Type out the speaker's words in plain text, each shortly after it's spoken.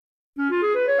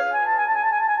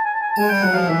And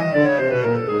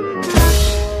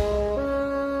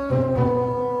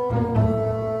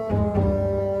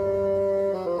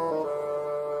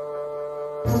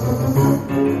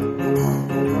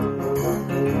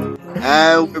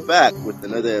we're back with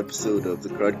another episode of the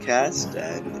Crowdcast,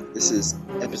 and this is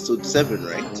episode 7,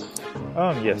 right?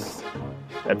 Yes,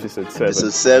 episode 7.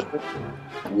 Episode 7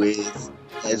 with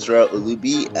Ezra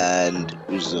Olubi and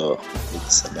Uzo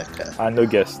Sameka. And no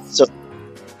guests. So,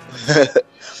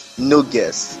 no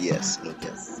guests, yes, no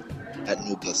guests. And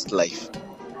no guest life.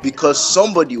 Because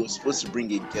somebody was supposed to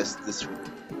bring a guest this week.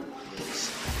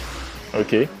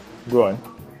 Okay, go on.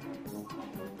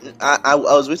 I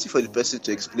was waiting for the person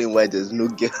to explain why there's no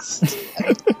guest.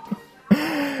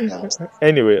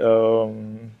 Anyway,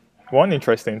 one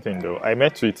interesting thing though, I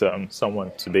met with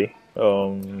someone today,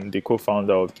 the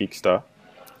co-founder of Kickstar.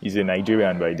 He's a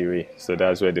Nigerian, by the way, so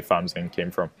that's where the farm's name came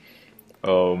from.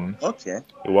 Okay.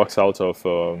 He works out of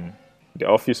the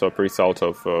office operates out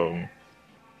of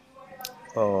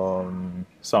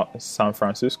San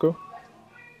Francisco.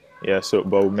 Yeah,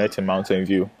 but we met in Mountain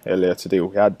View earlier today.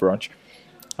 We had brunch.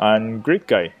 And great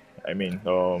guy. I mean,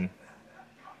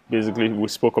 basically we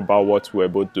spoke about what we're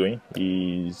both doing.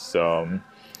 He's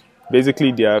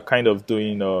basically they are kind of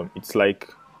doing it's like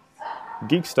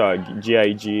Gigstar,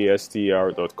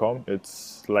 GIGSTR.com.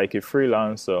 It's like a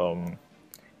freelance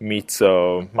meets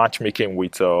matchmaking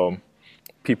with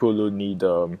people who need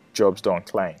jobs done,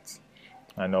 clients.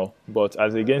 I know, but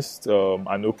as against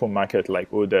an open market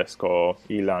like Odesk or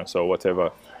Elance or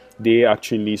whatever, they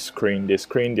actually screen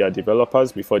their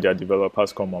developers before their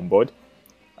developers come on board,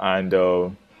 and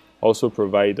also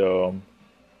provide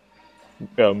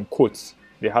quotes.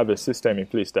 They have a system in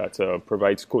place that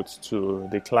provides quotes to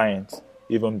the client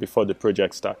even before the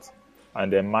project starts,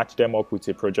 and then match them up with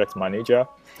a project manager,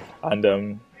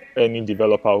 and any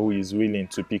developer who is willing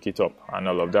to pick it up and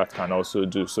all of that can also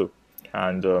do so.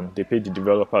 And they pay the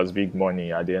developers big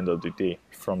money at the end of the day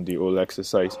from the whole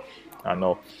exercise and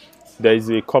all. There is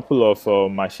a couple of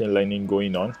machine learning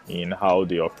going on in how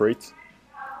they operate,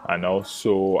 and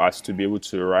also as to be able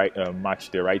to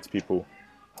match the right people,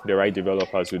 the right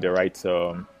developers with the right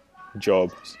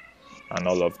jobs and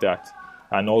all of that.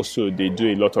 And also they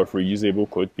do a lot of reusable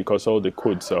code because all the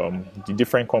codes, the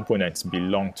different components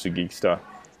belong to Gigstar,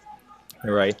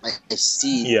 right? I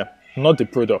see. Yeah, not the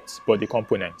products, but the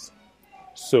components.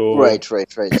 So right.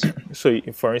 So,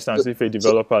 for instance, if a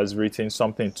developer has written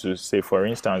something to, say, for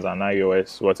instance, an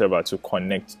iOS, whatever, to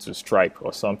connect to Stripe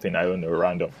or something, I don't know,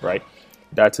 random, right?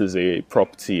 That is a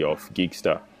property of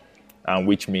Gigstar, and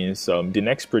which means the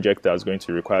next project that's going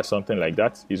to require something like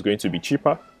that is going to be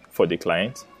cheaper for the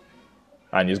client,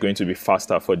 and is going to be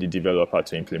faster for the developer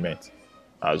to implement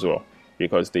as well,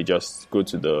 because they just go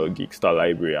to the Gigstar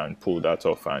library and pull that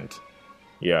off, and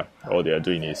yeah, all they are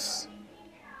doing is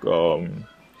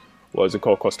what's it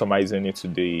called, customizing it to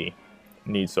the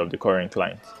needs of the current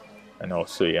client. And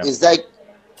also, yeah. Is that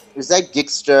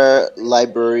Gigstar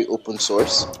library open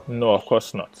source? No, of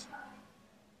course not.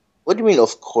 What do you mean,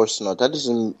 of course not? That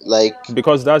isn't like...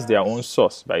 Because that's their own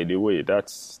source, by the way.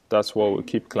 That's what will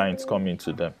keep clients coming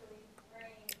to them.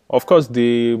 Of course,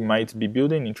 they might be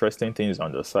building interesting things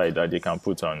on the side that they can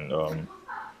put on,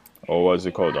 or what's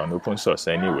it called, on open source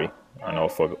anyway, and all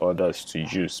for others to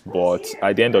use. But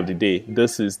at the end of the day,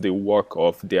 this is the work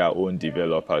of their own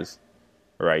developers,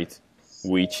 right?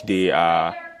 Which they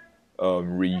are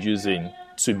reusing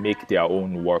to make their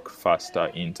own work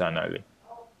faster internally.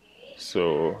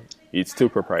 So it's still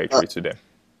proprietary to them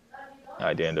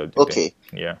at the end of the day.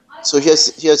 Yeah. So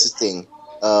here's the thing.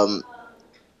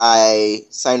 I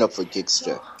sign up for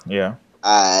Gigstar. Yeah.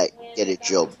 I get a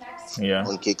job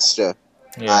on Gigstar.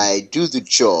 Yeah. I do the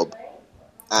job,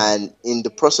 and in the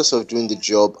process of doing the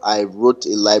job, I wrote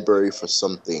a library for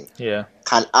something. Yeah.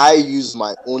 Can I use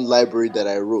my own library that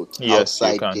I wrote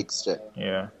outside you can. Gigstar?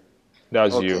 Yeah.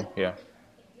 That's you. Yeah.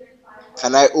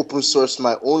 Can I open source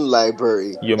my own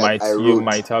library? You might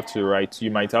have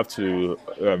to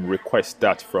request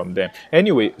that from them.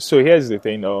 Anyway, so here's the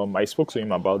thing. I spoke to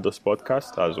him about this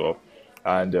podcast as well,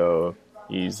 and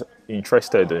he's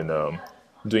interested in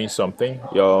doing something.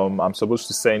 I'm supposed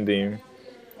to send him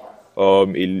a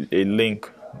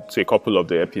link to a couple of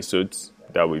the episodes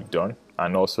that we've done,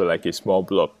 and also like a small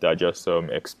blog that just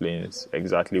explains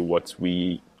exactly what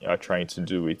we are trying to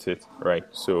do with it, right?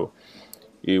 So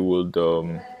he would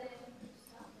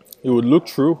look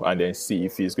through and then see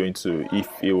if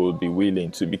he will be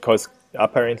willing to, because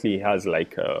apparently he has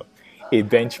like a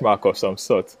benchmark of some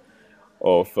sort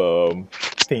of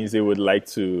things he would like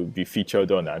to be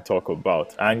featured on and talk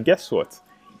about. And guess what?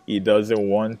 He doesn't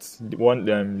want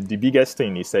the biggest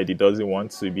thing he said he doesn't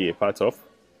want to be a part of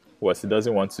was he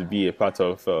doesn't want to be a part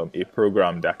of a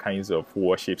program that kinds of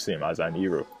worships him as an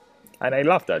hero. And I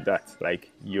laughed at that.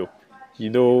 Like,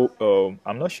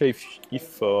 I'm not sure if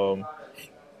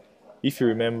you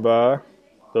remember,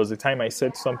 there was a time I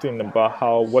said something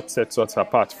about what sets us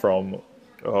apart from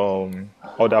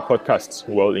other podcasts.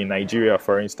 Well, in Nigeria,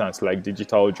 for instance, like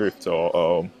Digital Drift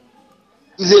or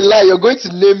It's a lie. You're going to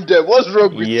name them. What's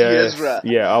wrong with you, Ezra?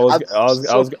 Yeah, I was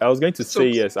going to say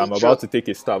yes. I'm about to take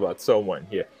a stab at someone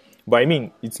here, but I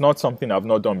mean, it's not something I've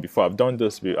not done before. I've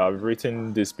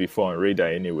written this before on Radar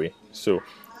anyway. So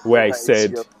where I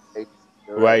said, they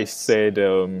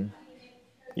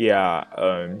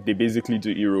basically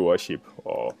do hero worship,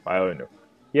 or I don't know.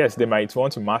 Yes, they might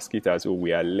want to mask it as,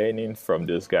 we are learning from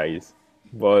those guys,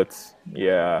 but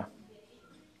yeah.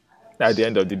 At the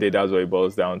end of the day, that's what it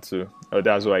boils down to. Or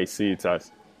that's what I see it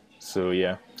as. So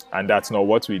yeah, and that's not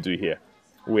what we do here.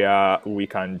 We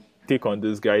can take on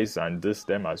these guys and diss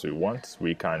them as we want.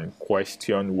 We can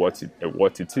question what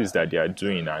it is that they are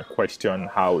doing and question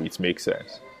how it makes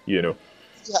sense. Yeah,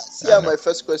 my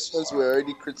first questions were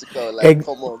already critical. Like,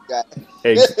 come on, guy.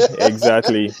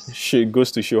 Exactly. It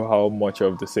goes to show how much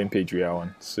of the same page we are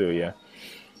on. So yeah.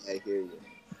 I hear you.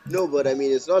 No, but I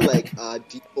mean, it's not like our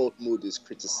default mode is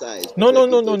criticized. No.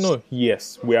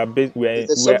 Yes,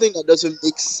 there's something that doesn't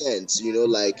make sense,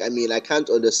 Like, I mean, I can't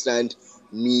understand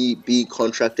me being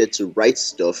contracted to write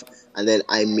stuff, and then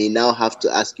I may now have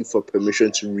to ask you for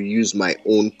permission to reuse my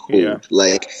own code. Yeah.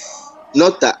 Like,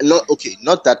 not that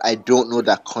I don't know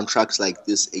that contracts like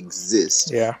this exist.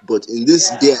 Yeah. But in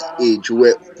this day and age,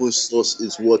 where open source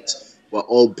is what we're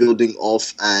all building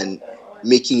off and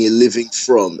making a living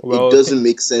from, it doesn't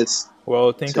make sense.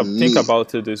 Well, think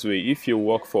about it this way. If you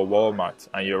work for Walmart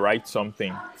and you write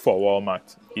something for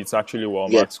Walmart, it's actually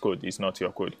Walmart's code. It's not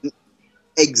your code.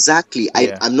 Exactly.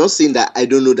 Yeah. I'm not saying that I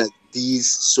don't know that these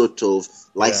sort of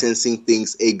licensing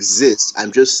things exist.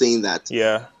 I'm just saying that.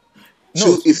 Yeah.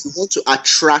 So if you want to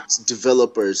attract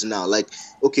developers now, like,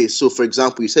 okay, so for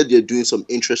example, you said you're doing some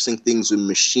interesting things with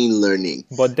machine learning.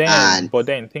 But then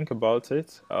think about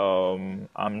it.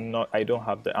 I don't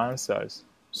have the answers.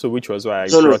 So which was why I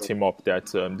brought him up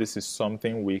that this is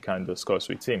something we can discuss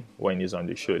with him when he's on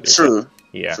the show. True.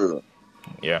 Yeah. True.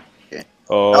 Yeah. Okay.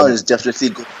 That is definitely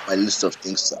good on my list of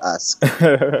things to ask.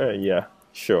 Yeah,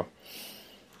 sure.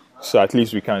 So at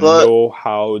least we can know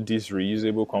how these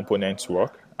reusable components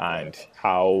work and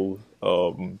how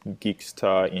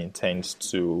Geekstar intends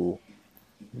to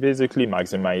basically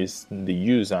maximize the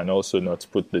use and also not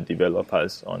put the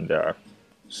developers under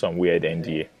some weird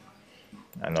NDA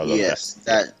and all of that. Yes,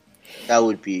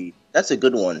 that's a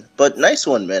good one. But nice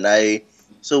one, man.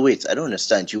 So wait, I don't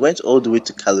understand. You went all the way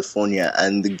to California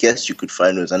and the guest you could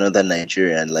find was another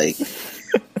Nigerian, like...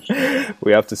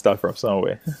 We have to start from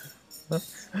somewhere.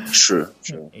 True.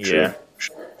 Yeah.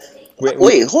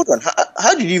 Wait, hold on.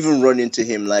 How did you even run into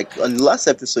him? Like, on the last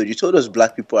episode, you told us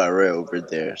black people are rare over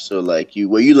there. So, like,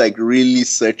 were you really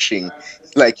searching?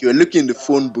 Like, you were looking in the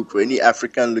phone book for any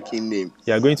African-looking name.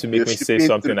 You're going to make me say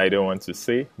something I don't want to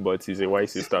say, but he's a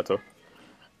YC startup.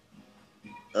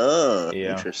 Oh,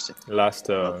 yeah. Interesting.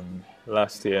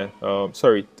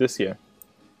 This year.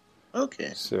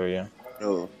 Okay. So, yeah.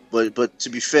 No, but to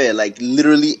be fair, like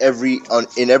literally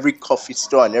in every coffee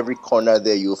store and every corner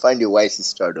there, you'll find a YC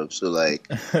startup. So like,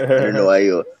 I don't know why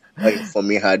you're for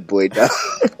me hard boy down.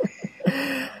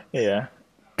 Yeah.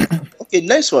 Okay,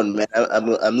 nice one, man.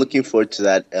 I'm looking forward to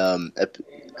that.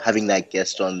 Having that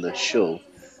guest on the show.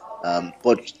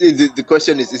 But the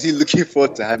question is he looking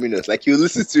forward to having us? Like, you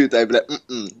listen to it, I'd be like,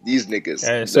 these niggas.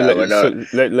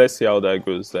 Let's see how that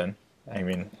goes then. I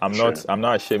mean, I'm not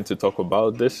ashamed to talk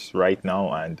about this right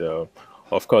now, and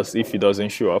of course, if he doesn't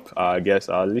show up, I guess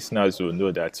our listeners will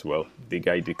know that the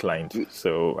guy declined.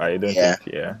 So I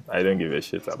don't give a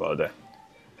shit about that.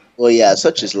 Well, yeah,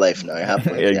 such is life now. It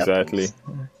happens. Exactly.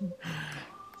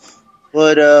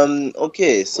 But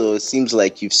okay, so it seems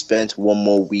like you've spent one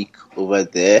more week over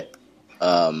there.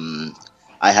 I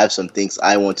have some things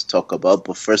I want to talk about,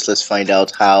 but first, let's find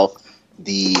out how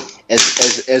the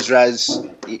Ezra's.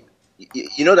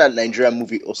 You know that Nigerian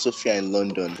movie Osofia in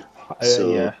London?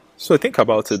 Yeah. So think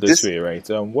about it this way, right?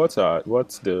 What's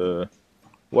the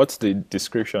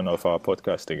description of our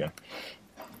podcast again?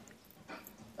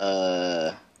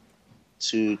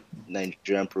 Two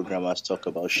Nigerian programmers talk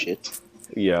about shit.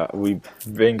 Yeah, we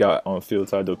bring our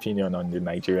unfiltered opinion on the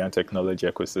Nigerian technology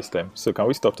ecosystem. So can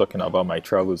we stop talking about my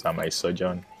travels and my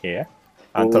sojourn here?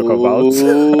 And talk about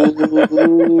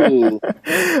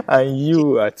and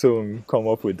you at home come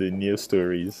up with the news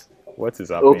stories. What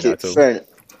is happening at home?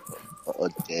 Oh,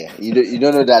 dear. You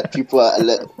don't know that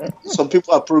some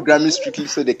people are programming strictly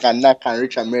so they can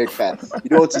reach America. You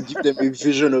don't want to give them a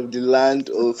vision of the land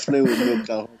or flowing with milk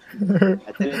and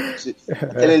honey.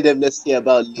 I'm telling them let's hear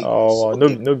about Lagos. Oh, no,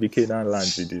 Okay. no, be Canaan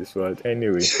land with this, but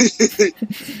anyway.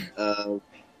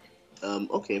 um,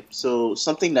 okay. So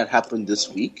something that happened this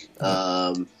week.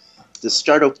 The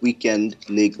startup weekend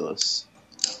Lagos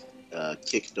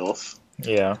kicked off.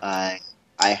 Yeah.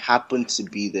 I happened to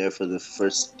be there for the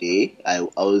first day. I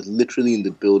was literally in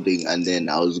the building, and then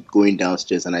I was going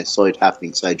downstairs and I saw it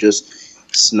happening. So I just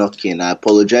snuck in. I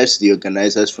apologize to the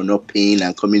organizers for not paying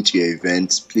and coming to your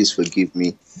events. Please forgive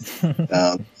me.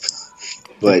 But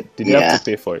did you have to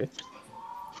pay for it?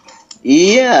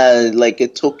 Yeah, like a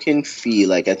token fee.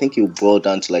 Like I think it boiled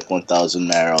down to like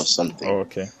 1,000 naira or something. Oh,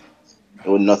 okay. It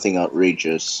was nothing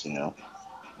outrageous,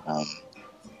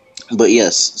 But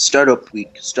yes, startup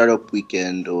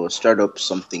weekend, or startup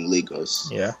something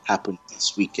Lagos happened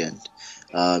this weekend.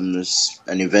 It's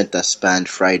an event that spanned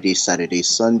Friday, Saturday,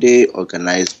 Sunday,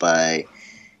 organized by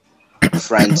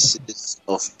Francis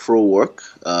of ProWork.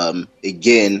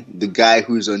 Again, the guy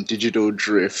who's on Digital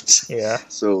Drift. Yeah.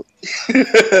 So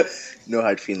no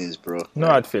hard feelings, bro. No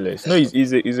hard feelings. No,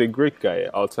 he's a great guy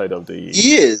outside of the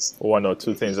He is one or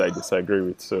two things I disagree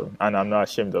with. So, and I'm not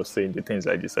ashamed of saying the things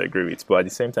I disagree with, but at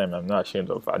the same time, I'm not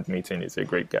ashamed of admitting he's a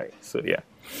great guy. So yeah.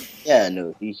 Yeah,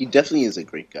 no, he definitely is a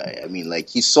great guy. I mean, like,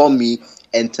 he saw me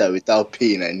enter without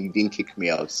paying and he didn't kick me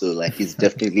out. So, like, he's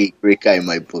definitely a great guy in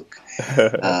my book.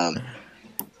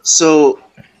 So,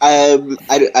 I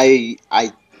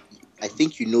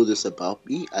think you know this about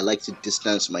me. I like to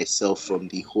distance myself from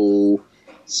the whole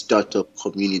startup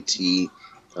community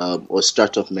or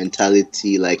startup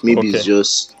mentality. Like, maybe it's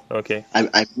just... Okay.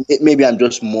 Maybe I'm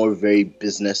just more very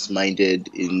business minded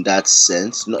in that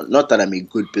sense. Not that I'm a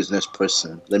good business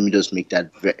person. Let me just make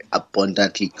that very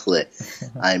abundantly clear.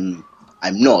 I'm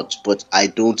not, but I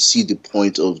don't see the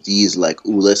point of these like, oh,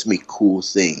 let's make cool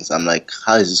things. I'm like,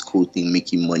 how is this cool thing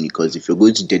making money? Because if you're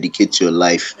going to dedicate your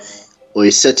life or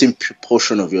a certain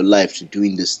portion of your life to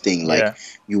doing this thing, like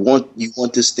you want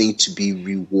this thing to be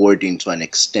rewarding to an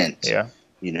extent. Yeah.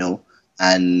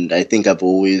 And I think I've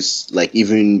always, like,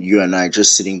 even you and I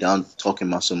just sitting down talking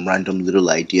about some random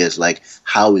little ideas, like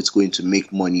how it's going to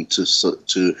make money to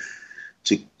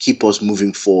keep us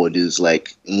moving forward is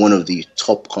like one of the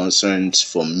top concerns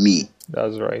for me.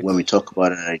 That's right. When we talk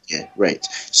about an idea, right?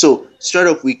 So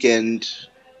startup weekend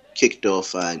kicked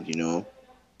off, and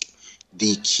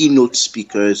the keynote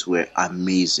speakers were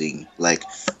amazing. Like,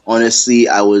 honestly,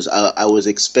 I was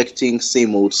expecting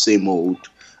same old.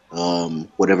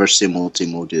 Whatever same old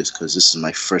is, because this is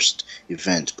my first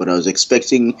event, but I was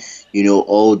expecting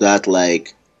all that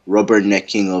like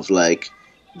rubbernecking of like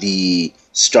the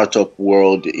startup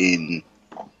world in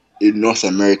North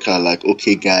America. Like,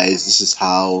 okay guys, this is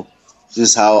how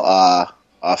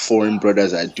our foreign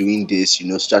brothers are doing this.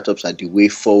 Startups are the way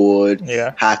forward.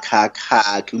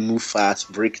 Hack, move fast,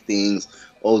 break things,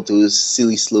 all those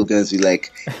silly slogans we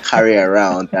like carry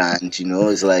around. And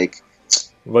it's like,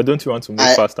 but don't you want to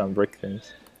move fast and break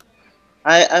things?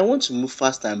 I want to move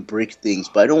fast and break things,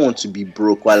 but I don't want to be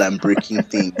broke while I'm breaking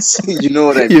things. You know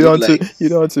what I mean? You don't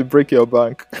want to break your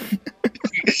bank.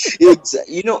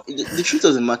 The truth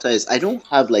of the matter is, I don't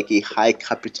have like a high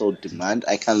capital demand.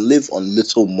 I can live on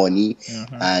little money,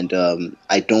 and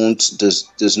I don't.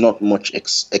 There's not much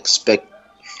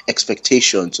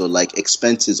expectations or like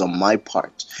expenses on my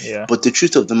part. Yeah. But the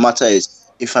truth of the matter is,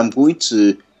 if I'm going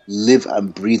to live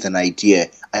and breathe an idea,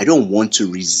 I don't want to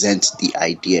resent the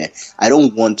idea. I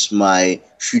don't want my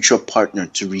future partner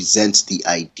to resent the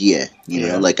idea.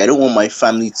 Like, I don't want my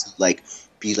family to like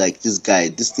be like, this guy,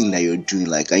 this thing that you're doing,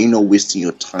 like, are you not wasting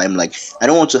your time? Like, I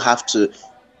don't want to have to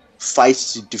fight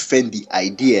to defend the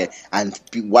idea and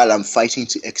while I'm fighting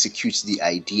to execute the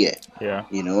idea. Yeah.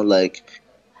 Let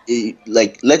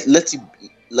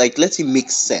it make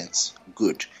sense.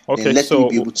 Good. Okay, let so me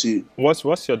be able to...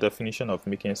 what's your definition of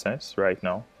making sense right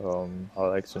now? I'd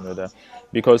like to know that,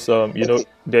 because there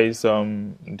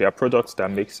are products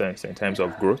that make sense in terms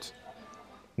of growth,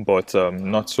 but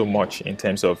not so much in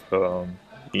terms of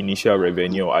initial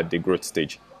revenue at the growth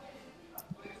stage.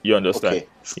 You understand? Okay.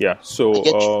 Yeah.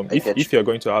 So if you're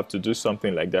going to have to do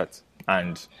something like that,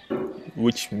 and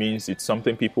which means it's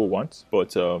something people want,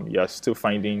 but you're still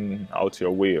finding out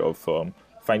a way of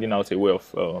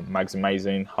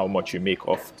maximizing how much you make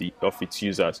of its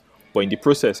users. But in the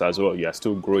process as well, you are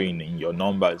still growing in your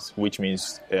numbers, which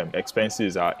means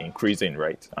expenses are increasing,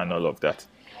 right? And all of that.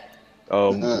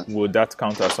 Would that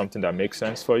count as something that makes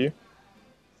sense for you?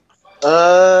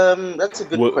 That's a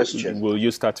good question. Will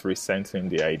you start resenting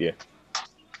the idea?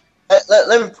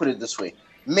 let me put it this way.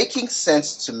 Making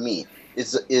sense to me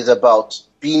is about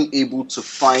being able to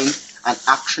find an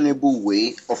actionable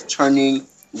way of turning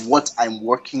what I'm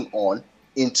working on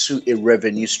into a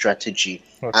revenue strategy.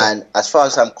 Okay. And as far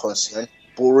as I'm concerned,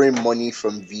 borrowing money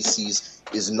from VCs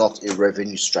is not a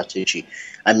revenue strategy.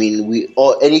 I mean,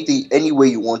 any way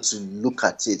you want to look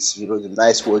at it, the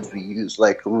nice words we use,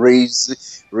 like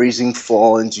raising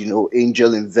funds,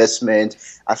 angel investment.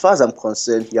 As far as I'm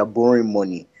concerned, you're borrowing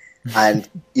money. And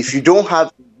if you don't have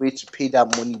a way to pay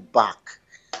that money back,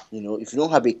 if you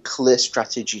don't have a clear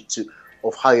strategy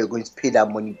of how you're going to pay that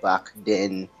money back,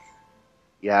 then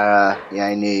you're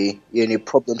in a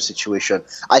problem situation.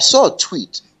 I saw a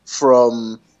tweet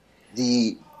from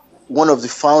one of the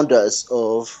founders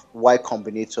of Y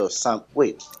Combinator, Sam.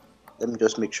 Wait, let me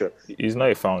just make sure. He's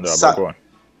not a founder, but go on.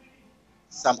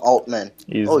 Sam Altman.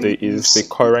 He's the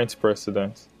current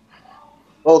president.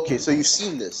 Okay, so you've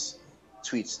seen this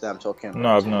tweet that I'm talking about?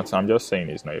 No, I've not. I'm just saying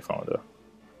he's not a founder.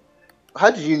 How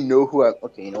did you know who I'm...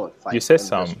 Okay, you know what? Fine. You said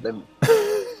Sam.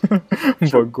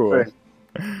 But go on.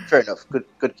 Fair enough.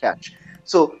 Good catch.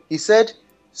 So he said,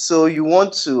 so you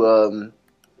want to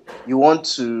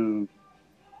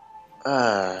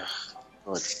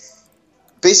God.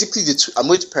 Basically, I'm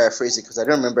going to paraphrase it because I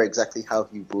don't remember exactly how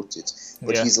he wrote it.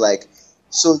 But He's like,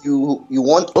 so you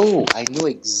want... Oh, I know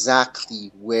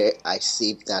exactly where I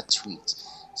saved that tweet.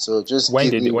 So just when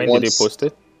did he post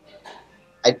it?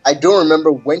 I don't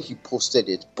remember when he posted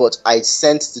it, but I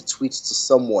sent the tweet to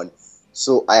someone.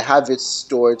 So I have it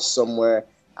stored somewhere,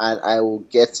 and I will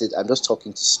get it. I'm just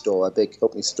talking to Store. I beg,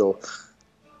 help me, Store.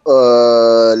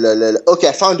 Okay,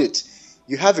 I found it.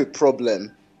 You have a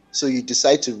problem, so you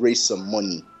decide to raise some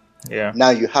money. Yeah.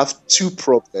 Now you have 2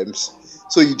 problems,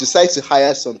 so you decide to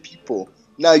hire some people.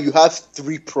 Now you have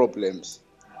 3 problems,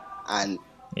 and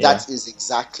that is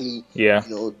exactly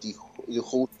the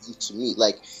whole thing to me.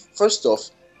 Like, first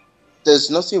off, there's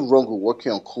nothing wrong with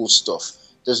working on cool stuff.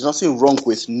 There's nothing wrong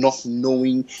with not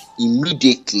knowing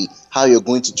immediately how you're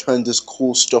going to turn this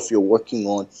cool stuff you're working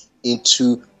on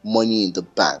into money in the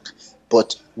bank.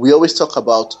 But we always talk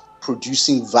about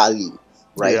producing value,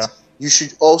 right? Yeah. You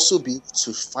should also be able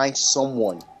to find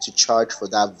someone to charge for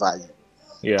that value.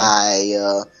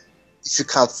 Yeah. If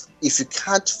you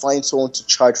can't find someone to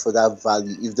charge for that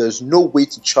value, if there's no way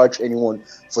to charge anyone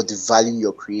for the value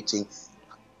you're creating,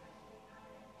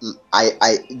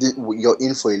 you're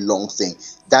in for a long thing.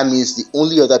 That means the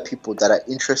only other people that are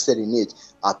interested in it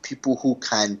are people who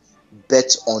can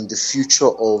bet on the future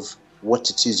of what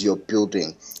it is you're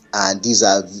building. And these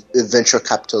are venture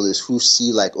capitalists who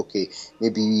see like, okay,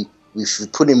 maybe we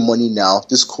should put in money now.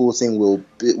 This cool thing will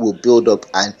build up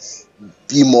and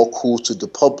be more cool to the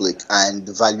public, and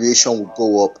the valuation will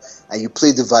go up, and you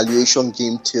play the valuation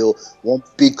game till one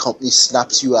big company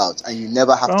snaps you out, and you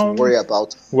never have to worry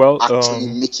about actually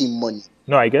making money.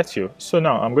 No, I get you. So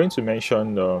now I'm going to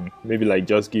mention maybe like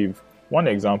just give one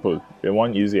example,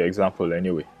 one easy example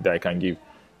anyway that I can give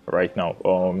right now.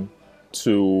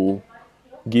 To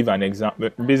give an example,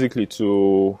 basically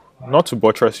to not to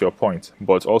buttress your point,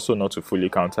 but also not to fully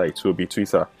counter it, will be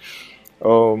Twitter.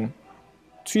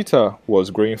 Twitter was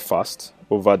growing fast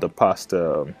over the past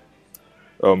from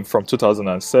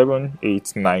 2007,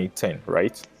 8, 9, 10,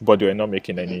 right? But they were not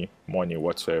making any money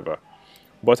whatsoever.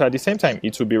 But at the same time,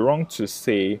 it would be wrong to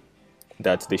say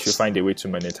that they should find a way to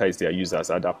monetize their users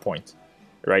at that point,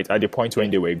 right? At the point when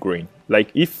they were growing.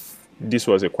 Like if this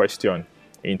was a question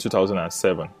in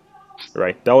 2007,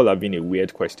 right? That would have been a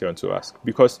weird question to ask,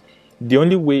 because the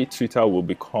only way Twitter will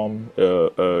become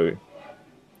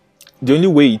the only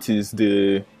way it is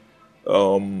the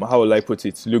how will I put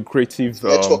it, lucrative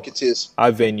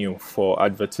avenue for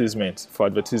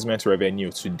advertisement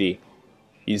revenue today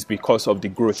is because of the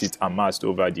growth it amassed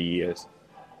over the years.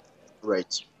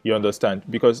 Right. You understand?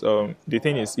 Because the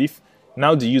thing is, if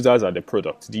now the users are the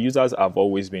product, the users have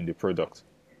always been the product,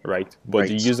 right? But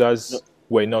the users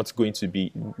were not going to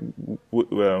be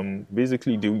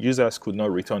basically the users could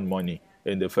not return money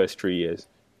in the first 3 years.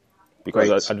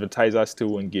 Because advertisers still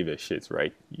won't give a shit,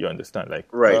 right? You understand? Like,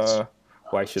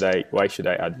 why should I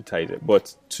advertise it?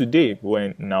 But today,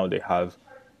 when now they have,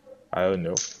 I don't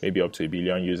know, maybe up to 1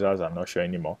 billion users, I'm not sure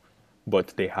anymore,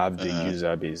 but they have the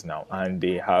user base now, and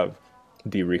they have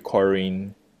the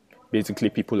recurring, basically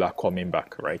people are coming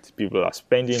back, right? People are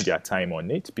spending their time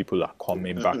on it, people are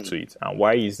coming back to it. And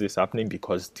why is this happening?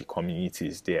 Because the community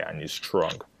is there and is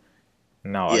strong.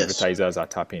 Now advertisers are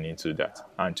tapping into that,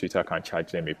 and Twitter can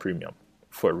charge them a premium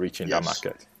for reaching that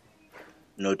market.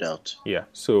 No doubt. Yeah.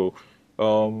 So,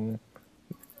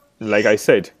 like I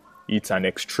said, it's an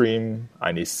extreme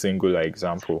and a singular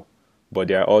example, but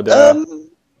there are other.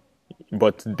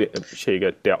 But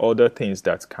there are other things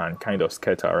that can kind of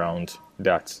skirt around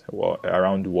that,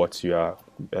 around what you are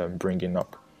bringing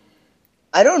up.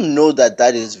 I don't know that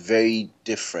is very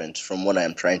different from what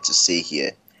I'm trying to say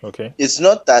here. Okay. It's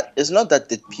not that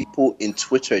the people in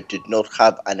Twitter did not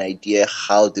have an idea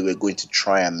how they were going to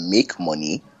try and make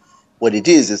money. What it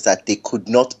is that they could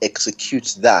not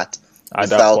execute that at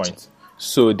that point.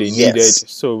 So they needed.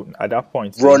 So at that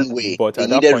point, runway. They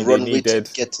needed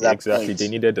to get to that exactly. point. They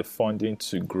needed the funding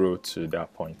to grow to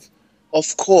that point.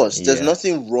 Of course, there's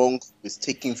nothing wrong with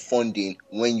taking funding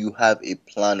when you have a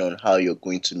plan on how you're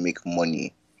going to make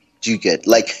money. Do you get?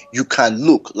 Like, you can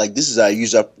look like this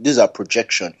is our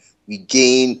projection. We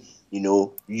gain,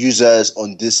 users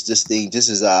on this thing. This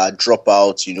is our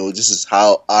dropout. This is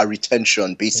how our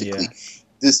retention basically. Yeah.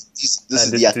 This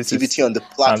is the activity on the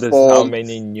platform. And this is how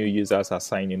many new users are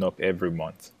signing up every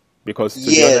month. Because to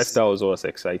be honest, that was what's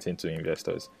exciting to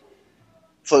investors.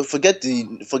 Forget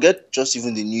just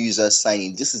even the new users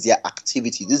signing. This is their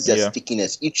activity. This is their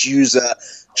stickiness. Each user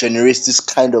generates this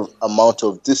kind of amount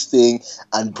of this thing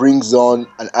and brings on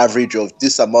an average of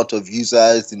this amount of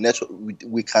users. The network,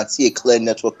 we can see a clear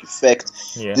network effect.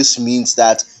 Yeah. This means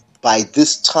that by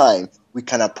this time we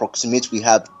can approximate we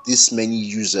have this many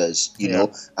users.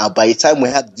 And by the time we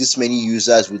have this many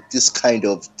users with this kind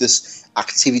of this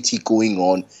activity going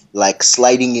on, like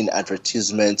sliding in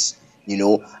advertisements.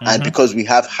 And because we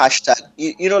have hashtag,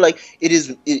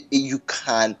 you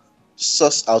can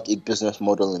suss out a business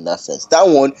model in that sense. That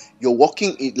one, you're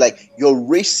you're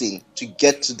racing to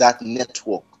get to that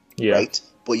network, right?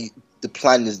 But the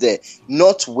plan is there,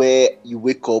 not where you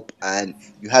wake up and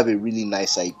you have a really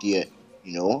nice idea,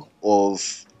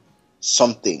 of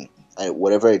something,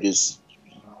 whatever it is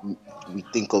we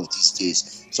think of these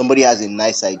days. Somebody has a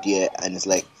nice idea and it's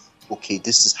like, okay,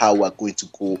 this is how we're going to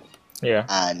go.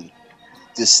 And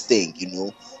this thing,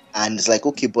 and it's like,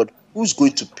 okay, but who's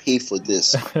going to pay for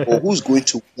this, or who's going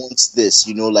to want this?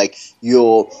 Like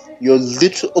your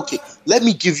little. Okay, let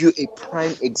me give you a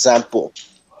prime example.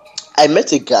 I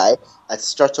met a guy at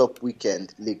Startup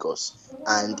Weekend Lagos,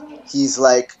 and he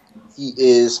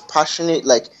is passionate.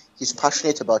 Like, he's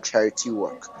passionate about charity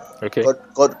work. Okay.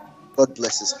 God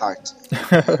bless his heart.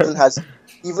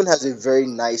 He even has a very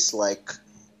nice,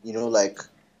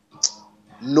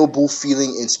 noble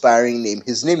feeling, inspiring name.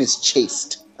 His name is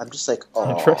Chased. I'm just like,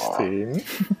 oh, interesting.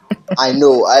 I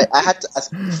know. I had to ask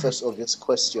the first obvious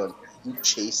question. You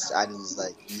Chased? And he's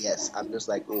like, yes. I'm just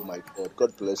like, oh my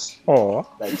God bless you. Oh,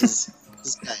 like this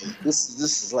guy. This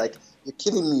is like, you're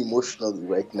killing me emotionally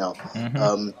right now.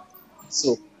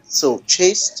 So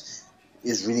Chased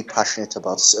is really passionate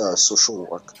about social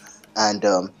work, and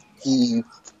he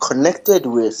connected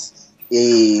with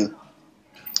a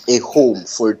home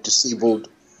for disabled.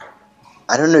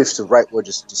 I don't know if the right word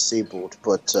is disabled,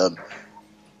 but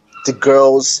the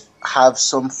girls have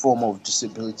some form of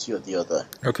disability or the other.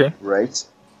 Okay. Right?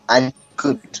 And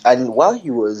while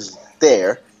he was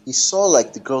there, he saw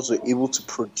like the girls were able to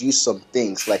produce some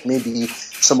things, like maybe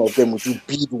some of them would do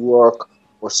beadwork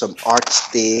or some art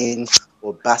thing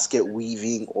or basket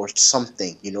weaving or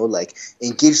something, like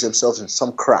engage themselves in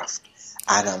some craft.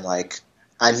 And I'm like,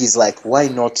 and he's like, why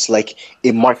not like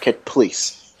a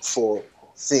marketplace for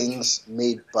things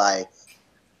made by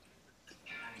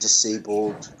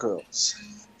disabled girls,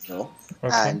 Okay.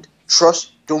 And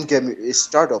don't get me, a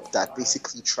startup that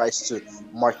basically tries to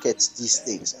market these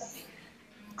things.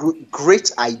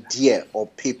 Great idea on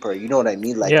paper, you know what I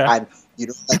mean? Like, and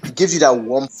like it gives you that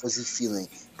warm, fuzzy feeling.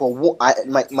 But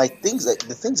my things, like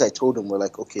the things I told him were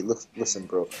like, okay, listen,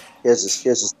 bro, here's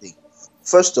this thing.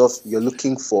 First off,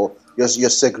 you're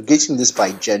segregating this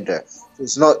by gender.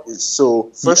 It's not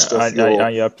so. First off, you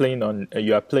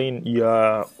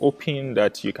are hoping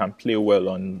that you can play well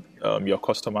on your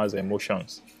customers'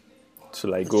 emotions to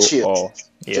like go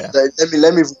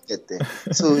Let me get there.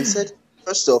 So he said,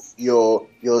 first off, you're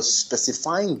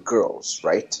specifying girls,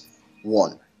 right?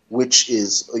 One, which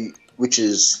is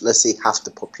let's say half the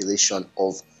population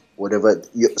of whatever.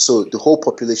 So the whole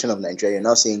population of Nigeria, you're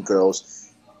now saying girls.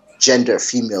 Gender,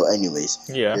 female, anyways.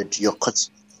 You're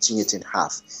cutting it in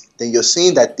half. Then you're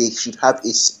saying that they should have a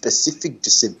specific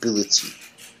disability,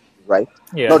 right?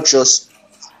 Not just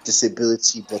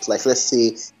disability, but like, let's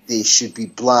say they should be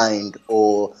blind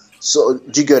or so.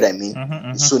 Do you get what I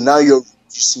mean? So now you're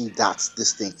reducing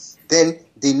this thing. Then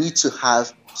they need to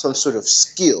have some sort of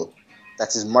skill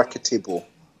that is marketable,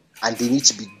 and they need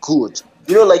to be good.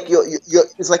 Like you're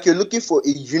it's like you're looking for a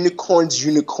unicorn's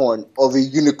unicorn of a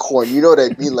unicorn. You know what I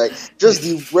mean? Like, just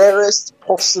the rarest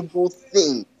possible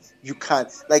thing you can.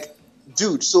 Like,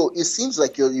 dude, so it seems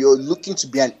like you're looking to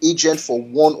be an agent for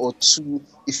one or two,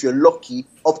 if you're lucky,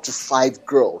 up to 5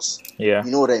 girls. Yeah.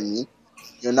 You know what I mean?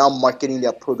 You're now marketing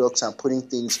their products and putting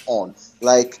things on.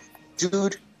 Like,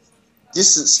 dude,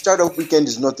 Startup Weekend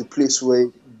is not the place where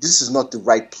this is not the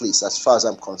right place as far as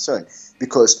I'm concerned.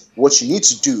 Because what you need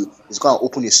to do is go and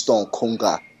open a store on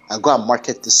Konga and go and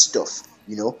market this stuff.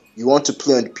 You know, you want to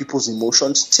play on people's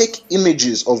emotions. Take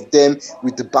images of them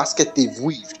with the basket they've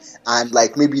weaved, and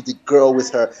like maybe the girl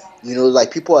with her. You know,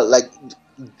 like people are like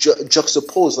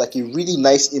juxtapose like a really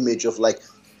nice image of like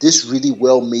this really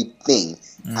well made thing,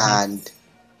 and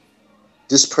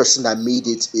this person that made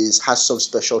it has some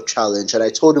special challenge. And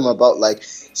I told him about like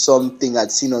something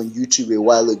I'd seen on YouTube a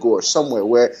while ago or somewhere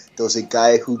where there was a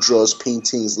guy who draws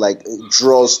paintings, like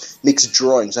makes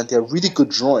drawings, and they're really good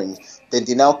drawings. Then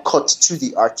they now cut to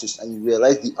the artist, and you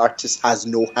realize the artist has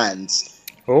no hands.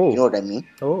 Oh. You know what I mean?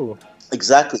 Oh.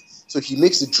 Exactly. So he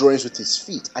makes the drawings with his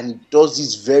feet, and he does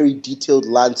these very detailed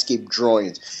landscape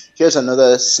drawings. Here's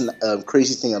another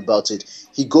crazy thing about it.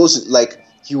 He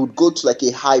would go to like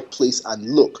a high place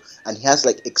and look, and he has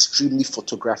like extremely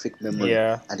photographic memory.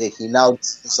 Yeah. And then he now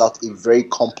takes out a very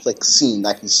complex scene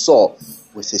that he saw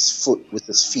with his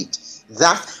feet.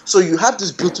 So you have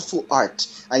this beautiful art,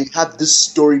 and you have this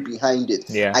story behind it.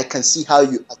 Yeah. I can see how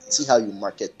you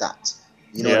market that.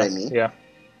 You know what I mean? Yeah.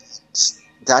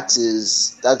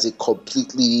 That's a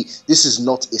completely, this is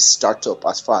not a startup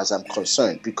as far as I'm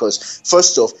concerned, because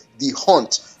first off, the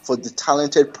hunt for the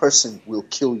talented person will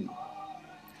kill you.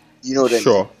 You know what I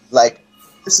mean? Like,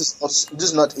 this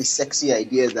is not a sexy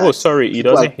idea. Oh, sorry, he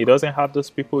doesn't have those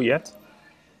people yet.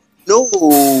 No,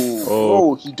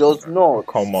 no, he does not.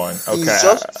 Come on, okay.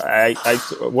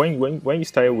 When you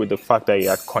started with the fact that he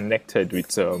had connected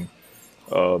with some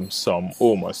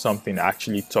home or something, I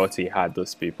actually thought he had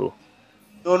those people.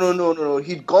 No.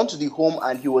 He'd gone to the home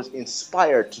and he was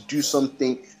inspired to do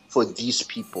something for these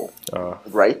people,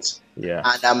 right? Yeah.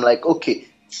 And I'm like, okay,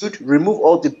 should remove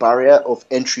all the barrier of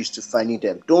entries to finding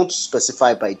them. Don't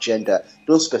specify by gender.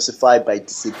 Don't specify by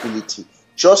disability.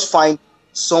 Just find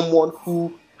someone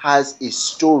who has a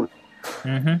story.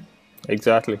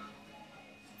 Exactly.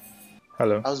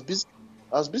 Hello. I was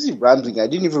busy rambling. I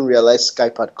didn't even realize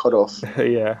Skype had cut off.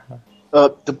 Yeah.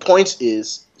 The point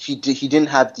is, he didn't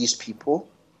have these people,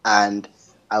 and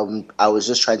I was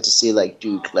just trying to say, like,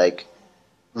 dude, like,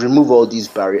 remove all these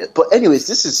barriers. But anyways,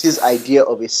 this is his idea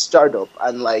of a startup,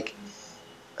 and like,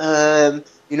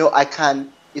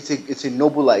 it's a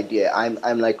noble idea.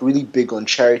 I'm like really big on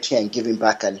charity and giving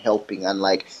back and helping, and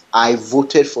like I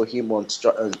voted for him on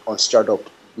Startup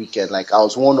Weekend. Like, I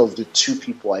was one of the 2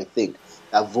 people, I think,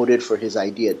 that voted for his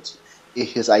idea.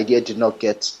 His idea did not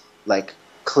get like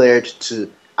cleared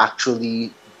to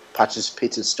actually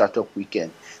participate in Startup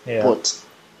Weekend. Yeah. But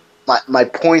my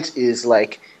point is,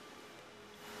 like,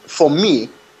 for me,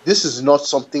 this is not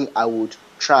something I would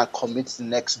try and commit the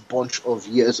next bunch of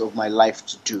years of my life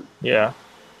to do. Yeah.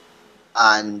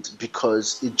 And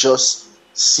because it just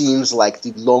seems like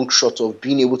the long shot of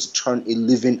being able to turn a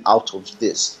living out of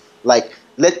this. Like,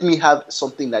 let me have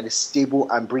something that is stable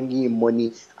and bringing in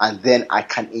money, and then I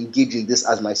can engage in this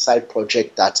as my side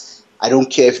project that I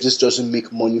don't care if this doesn't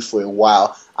make money for a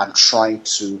while. I'm trying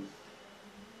to.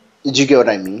 Did you get what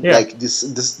I mean? Yeah. Like,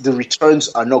 the returns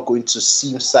are not going to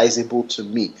seem sizable to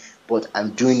me, but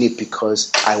I'm doing it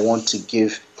because I want to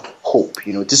give hope.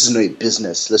 You know, this is not a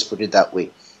business. Let's put it that way.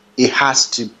 It has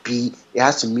to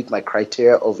meet my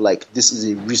criteria of like, this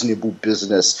is a reasonable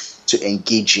business to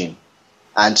engage in.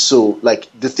 And so, like,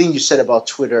 the thing you said about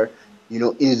Twitter, you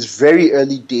know, in its very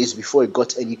early days before it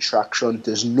got any traction,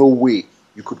 there's no way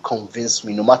you could convince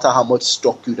me, no matter how much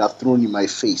stock you'd have thrown in my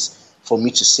face, for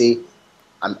me to say,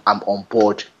 I'm on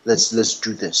board. Let's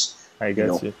do this. I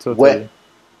get you totally.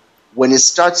 When it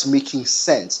starts making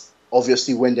sense,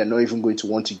 obviously when they're not even going to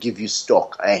want to give you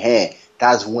stock,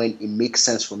 that's when it makes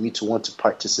sense for me to want to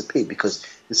participate, because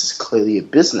this is clearly a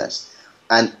business.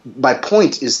 And my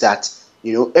point is that,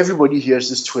 you know, everybody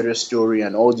hears this Twitter story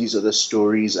and all these other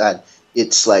stories, and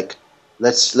it's like,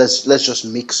 let's just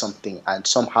make something, and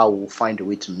somehow we'll find a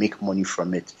way to make money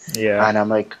from it. Yeah. And I'm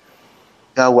like,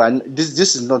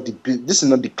 this is not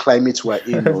the climate we're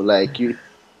in. Like, you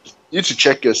need to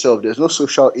check yourself. There's no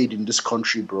social aid in this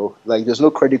country, bro. Like, there's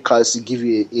no credit cards to give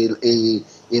you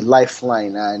a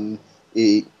lifeline, and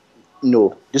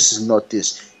no, this is not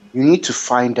this. You need to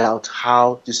find out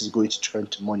how this is going to turn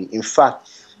to money. In fact,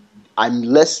 I'm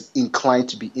less inclined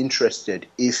to be interested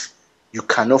if you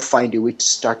cannot find a way to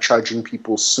start charging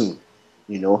people soon.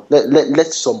 You know, let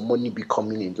some money be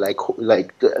coming in. Like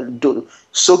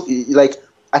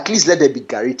at least let there be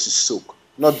Gary to soak.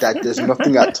 Not that there's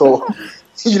nothing at all.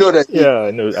 You know what I mean?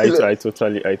 Yeah, no, I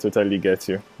totally get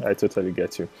you. I totally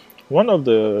get you. One of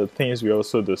the things we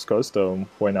also discussed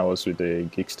when I was with the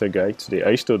Geekster guy today,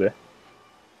 are you still there?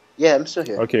 Yeah, I'm still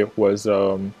here. Okay, was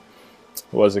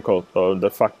what's it called?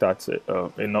 The fact that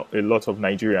a lot of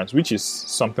Nigerians, which is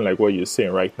something like what you're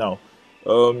saying right now,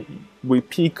 we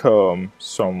pick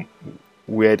some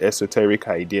weird esoteric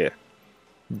idea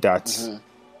that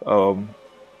um,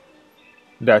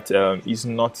 is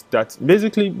not that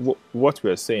basically what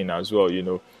we're saying as well.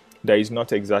 That is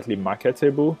not exactly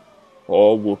marketable,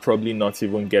 or will probably not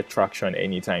even get traction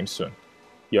anytime soon.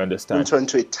 You understand?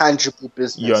 Into a tangible You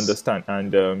business. understand,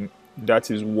 and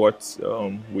that is what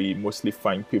we mostly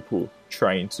find people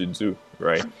trying to do,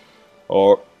 right?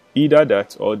 Or either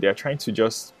that, or they're trying to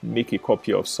just make a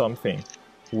copy of something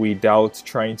without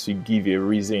trying to give a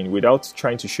reason, without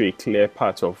trying to show a clear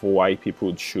path of why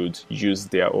people should use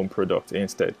their own product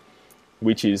instead.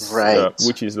 Right.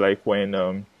 Which is like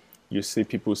when you see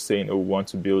people saying, "Oh, we want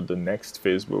to build the next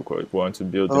Facebook, or we want to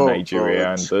build the Oh Nigeria,"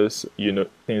 God. and this,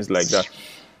 things like that.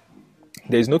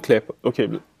 There's no clear. Okay,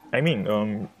 I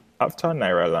mean, after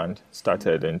Nairaland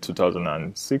started in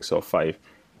 2006 or five,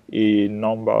 a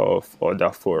number of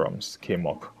other forums came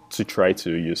up to try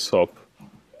to usurp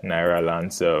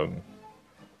Nairaland's And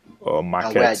where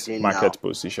are they now? market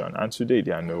position, and today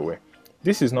they are nowhere.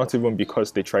 This is not even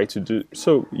because they try to do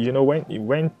so.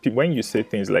 When you say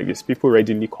things like this, people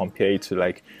readily compare it to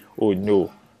like, oh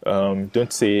no,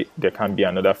 don't say there can be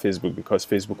another Facebook because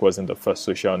Facebook wasn't the first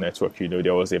social network.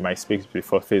 There was a MySpace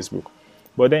before Facebook.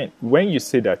 But then when you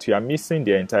say that, you are missing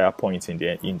the entire point in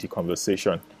the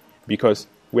conversation, because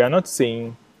we are not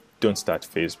saying don't start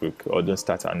Facebook or don't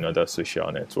start another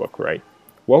social network, right?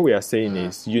 What we are saying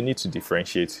is you need to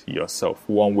differentiate yourself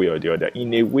one way or the other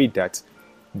in a way that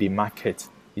the market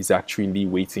is actually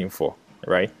waiting for,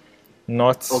 right?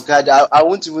 Not Oh God, I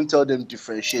won't even tell them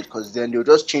differentiate, because then they'll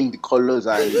just change the colors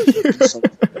and do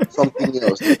something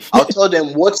else. I'll tell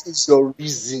them, what is your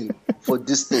reason for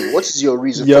this thing? What is your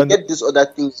reason? you, Forget this other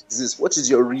thing exists. What is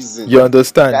your reason? you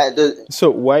understand. That, So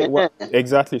why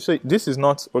exactly? So this is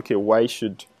not okay. Why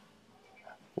should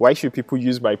people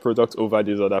use my product over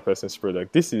this other person's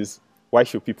product? This is why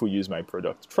should people use my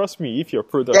product? Trust me,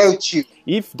 thank you.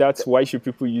 if that's why should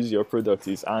people use your product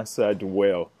is answered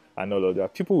well and all of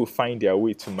that, people will find their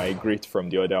way to migrate from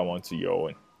the other one to your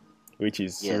own, which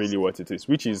is Yes. really what it is,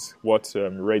 which is what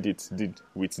Reddit did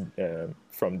with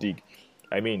from Dig.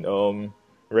 I mean,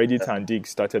 Reddit and Dig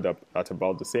started up at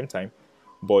about the same time,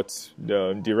 but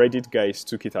the Reddit guys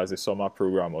took it as a summer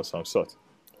program of some sort,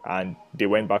 and they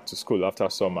went back to school after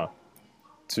summer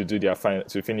to do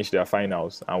to finish their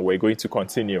finals, and we're going to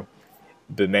continue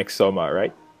the next summer,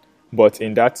 right? But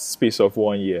in that space of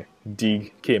 1 year,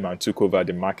 Dig came and took over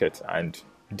the market, and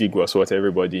Dig was what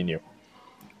everybody knew,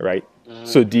 right?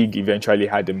 So Dig eventually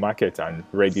had the market, and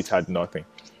Reddit had nothing.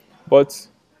 But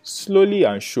slowly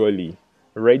and surely,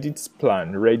 Reddit's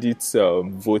plan, Reddit's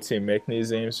voting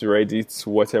mechanisms, Reddit's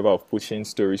whatever of pushing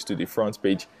stories to the front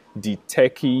page, the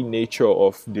techie nature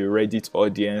of the Reddit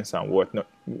audience and whatnot,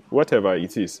 whatever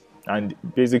it is, and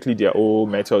basically their own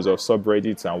methods of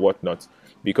subreddits and whatnot,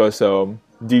 because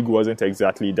Dig wasn't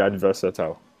exactly that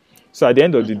versatile. So at the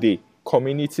end of the day,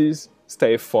 communities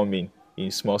started forming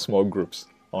in small groups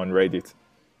on Reddit.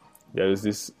 There was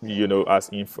this, as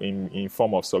in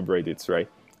form of subreddits, right?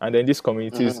 And then these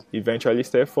communities eventually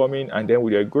started forming, and then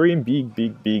we were growing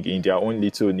big in their own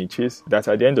little niches. That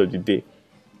at the end of the day,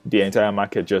 the entire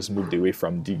market just moved away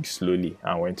from Dig slowly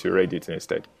and went to Reddit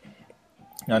instead.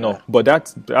 I know, but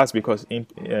that's because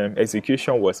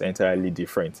execution was entirely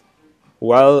different.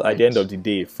 While at the end of the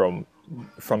day, from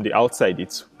the outside,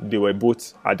 they were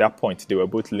both at that point they were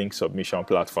both link submission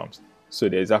platforms. So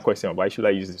there's that question of why should I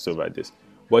use this over this?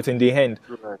 But in the end,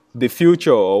 the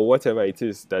future or whatever it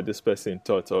is that this person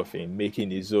thought of in making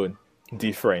his own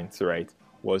different, right,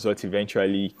 was what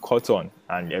eventually caught on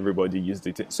and everybody used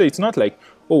it. So it's not like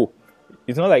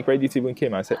Reddit even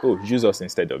came and said, oh, use us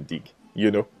instead of Dig.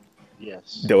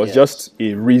 Yes. There was just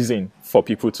a reason for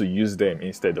people to use them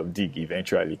instead of Dig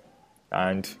eventually.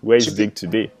 And where is Dig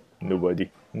today? Nobody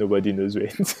knows where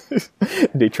it is.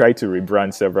 They tried to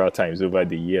rebrand several times over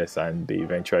the years, and they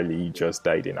eventually just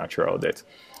died a natural death.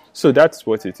 So that's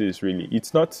what it is, really.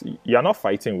 It's not, you're not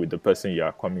fighting with the person you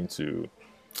are coming to,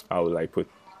 how will I put,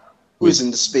 who is in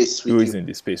the space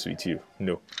with you.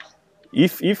 No.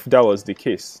 If that was the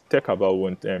case,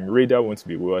 Radar won't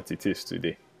be what it is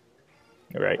today.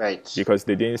 right? Right. Because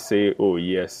they didn't say, oh,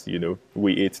 yes,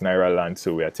 we ate Naira land,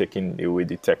 so we are taking away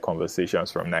the tech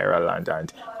conversations from Naira land,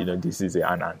 and, this is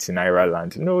an anti-Naira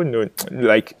land. No,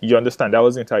 like, you understand, that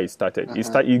wasn't how it started.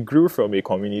 It grew from a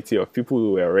community of people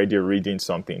who were already reading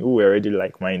something, who were already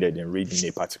like-minded in reading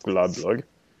a particular blog,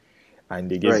 and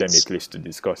they gave them a place to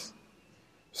discuss.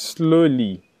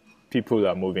 Slowly, people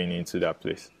are moving into that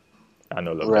place, and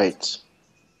all of that.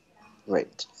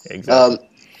 Right. Exactly.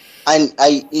 And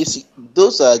you see,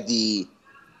 those are the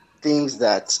things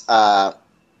that are.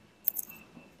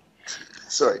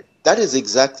 Sorry, that is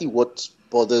exactly what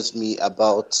bothers me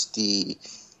about the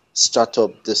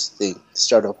startup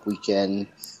weekend,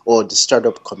 or the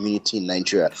startup community in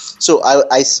Nigeria. So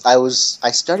I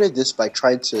started this by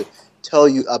trying to tell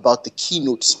you about the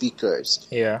keynote speakers.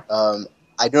 Yeah.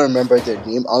 I don't remember their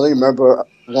name. I only remember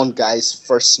one guy's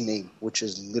first name, which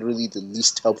is literally the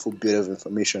least helpful bit of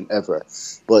information ever.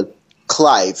 But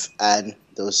Clive, and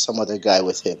there was some other guy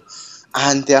with him.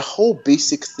 And their whole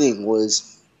basic thing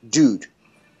was, dude,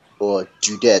 or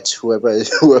dudette, whoever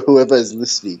is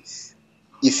listening,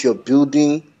 if you're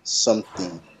building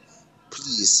something,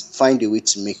 please find a way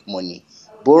to make money.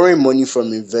 Borrowing money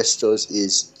from investors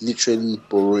is literally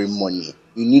borrowing money.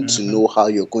 You need to know how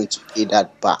you're going to pay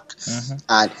that back.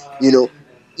 And,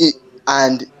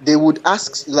 and they would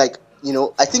ask, I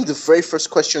think the very first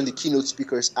question the keynote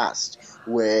speakers asked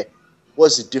were,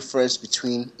 what's the difference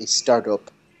between a startup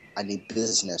and a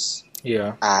business?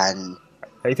 Yeah. And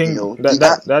I think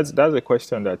that's a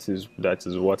question that is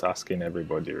worth asking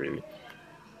everybody, really.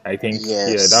 I think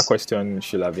that question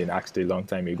should have been asked a long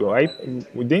time ago.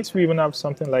 Didn't we even have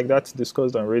something like that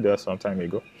discussed on Radar some time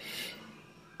ago?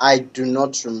 I do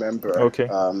not remember. Okay.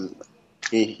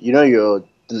 You're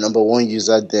the number one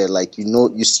user there. Like,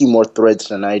 you see more threads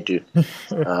than I do.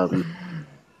 I'm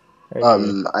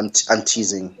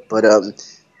teasing, but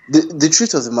the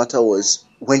truth of the matter was,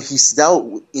 when he's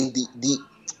down in it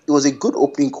was a good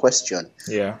opening question.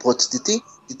 Yeah. But the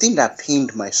thing that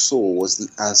pained my soul was the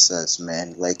answers,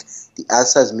 man. Like, the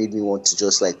answers made me want to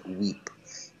just weep.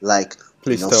 Like,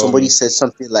 somebody said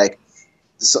something like,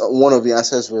 one of the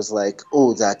answers was like,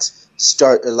 oh, that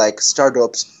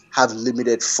startups have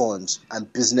limited funds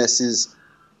and businesses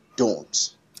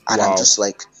don't. And I'm just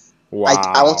like, wow.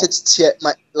 I wanted to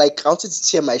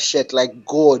tear my shirt. Like,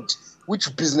 God,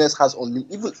 which business has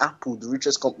unlimited? Even Apple, the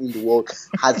richest company in the world,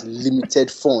 has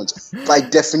limited funds. By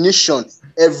definition,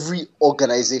 every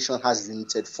organization has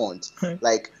limited funds.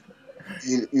 Like,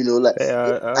 and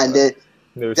then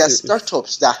there are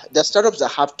startups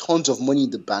that have tons of money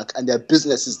in the bank, and there are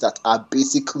businesses that are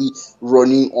basically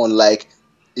running on like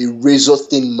a razor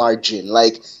thin margin.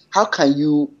 Like, how can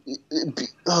you be,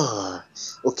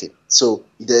 okay, so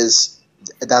that's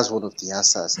one of the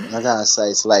answers. Another answer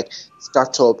is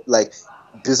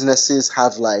businesses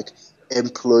have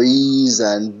employees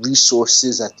and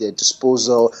resources at their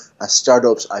disposal, and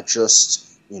startups are just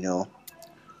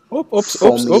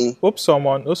Hope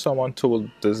someone told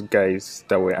these guys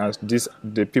that were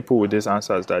the people with these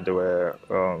answers that they were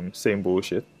saying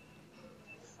bullshit.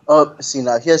 See,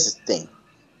 now here's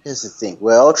the thing.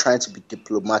 We're all trying to be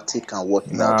diplomatic and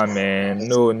whatnot. Nah, man,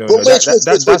 no. That's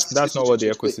not what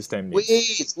the ecosystem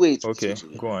needs. Wait. Okay,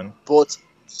 go on. But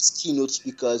these keynote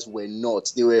speakers were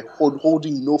not. They were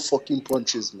holding no fucking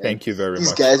punches, man. Thank you very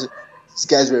much. These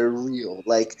guys were real.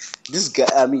 Like, this guy.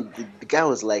 I mean, the guy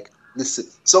was like, listen.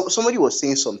 So somebody was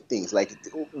saying some things. Like,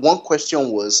 one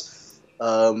question was,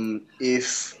 how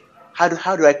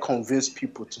do I convince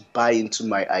people to buy into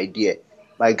my idea?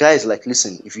 My guy is like,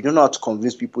 listen, if you don't know how to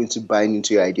convince people into buying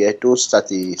into your idea, don't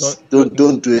do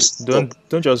it.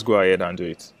 Don't just go ahead and do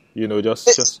it.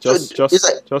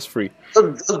 Just free.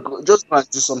 Just go and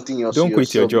do something else. Don't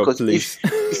quit your job, please.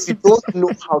 If you don't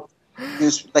know how to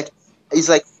convince, it's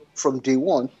like from day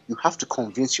one, you have to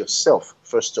convince yourself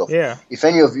first off. Yeah. If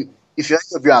any of you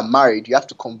are married, you have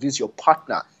to convince your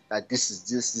partner that this is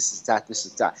this is that.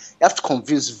 You have to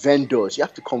convince vendors. You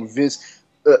have to convince.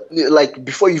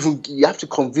 Before you have to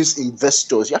convince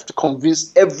investors. You have to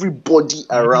convince everybody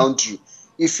around you.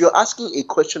 If you're asking a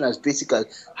question as basic as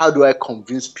how do I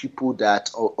convince people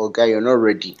that, guy, you're not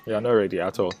ready. You're not ready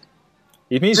at all.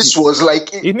 It means this was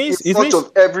in front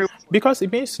of everyone. Because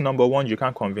it means, number one, you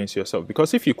can't convince yourself.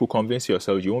 Because if you could convince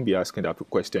yourself, you won't be asking that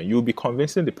question. You'll be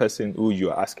convincing the person who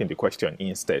you're asking the question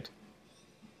instead.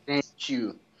 Thank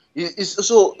you.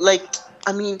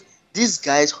 These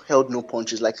guys held no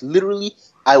punches. Like, literally,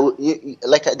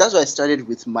 that's why I started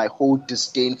with my whole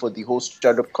disdain for the whole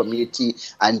startup community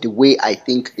and the way I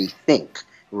think they think,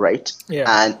 right? Yeah.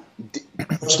 And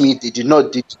they did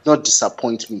not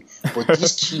disappoint me. But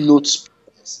these keynote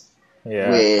speakers, Yeah.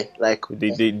 were like They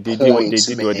points,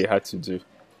 did man. what they had to do.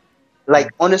 Like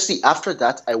honestly, after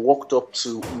that, I walked up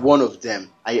to one of them.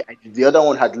 The other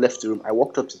one had left the room. I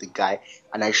walked up to the guy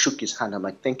and I shook his hand. I'm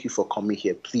like, "Thank you for coming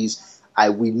here. Please,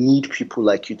 we need people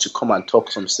like you to come and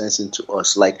talk some sense into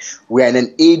us. Like we're in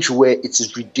an age where it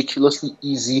is ridiculously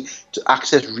easy to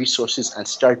access resources and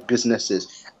start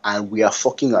businesses, and we are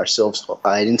fucking ourselves up."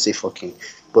 I didn't say fucking,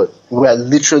 but we are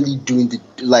literally doing the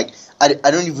like. I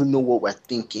don't even know what we're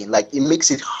thinking. Like it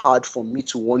makes it hard for me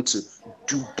to want to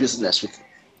do business with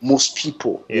most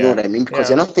people, you know Yeah. what I mean? Because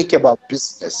Yeah. they're not thinking about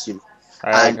business, you know.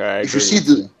 And I if you agree see with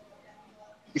you.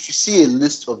 a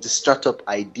list of the startup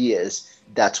ideas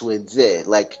that were there,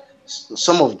 like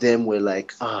some of them were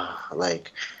like,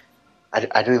 like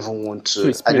I don't even want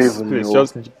to. I don't even Please, know.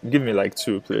 just give me like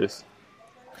two, please.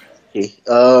 Okay.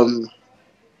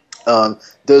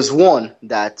 There's one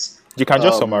that You can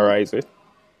just um summarize it.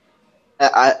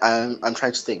 I'm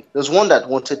trying to think. There's one that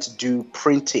wanted to do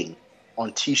printing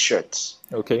on T-shirts,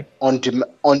 Okay. on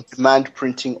demand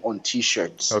printing on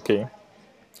T-shirts. Okay.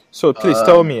 So please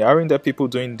tell Um, me, aren't there people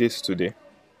doing this today?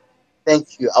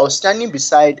 Thank you. I was standing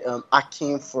beside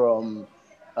Akin from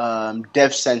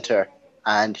Dev Center,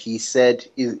 and he said,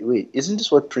 "Wait, isn't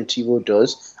this what Printivo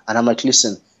does?" And I'm like,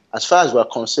 "Listen, as far as we're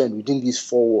concerned, within these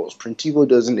four walls, Printivo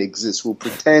doesn't exist. We'll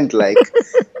pretend like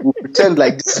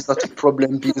this is not a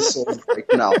problem being solved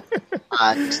right now,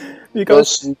 and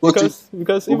Because just we'll go to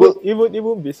we'll even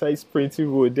go." besides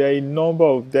Printing Wood, there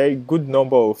are a good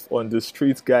number of on the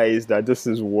street guys that this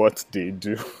is what they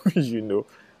do. you know,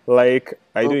 like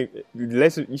I Oh, don't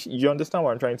let's you understand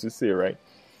what I'm trying to say, right?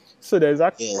 So there's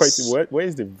that quite yes. where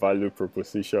is the value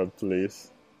proposition, please?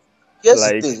 Here's the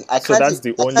Like thing. so that's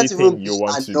the I only can't even thing be you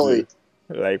want to do. annoyed.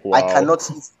 Like I wow, cannot.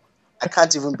 I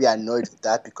can't even be annoyed with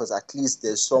that because at least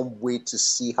there's some way to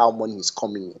see how money is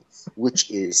coming in, which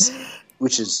is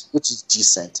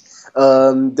decent.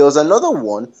 There was another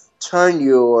one. Turn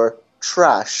your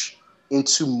trash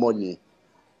into money.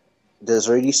 There's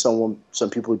already some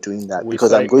people doing that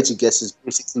because I'm going recycle to guess it's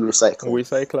basically recycling,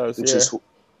 recyclers, which yeah, is so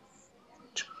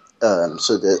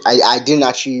I didn't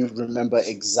actually remember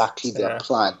exactly their yeah.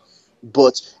 plan,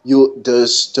 but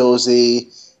there was a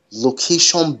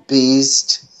location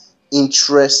based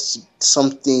interest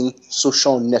something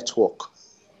social network,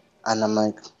 and I'm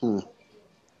like,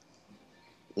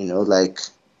 like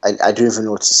I don't even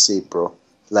know what to say, bro.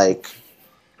 Like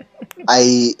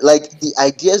I like the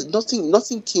ideas.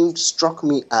 Nothing came struck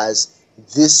me as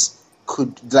this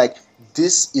could like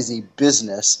this is a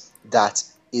business that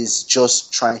is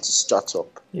just trying to start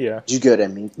up. Yeah, Do you get what I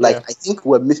mean? Like yeah. I think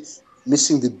we're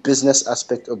missing the business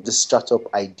aspect of the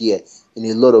startup idea in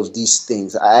a lot of these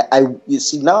things. You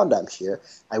see now that I'm here,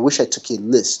 I wish I took a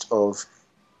list of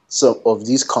some of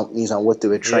these companies and what they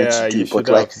were trying to Yeah, you do. should But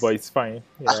like have, but it's fine.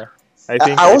 I,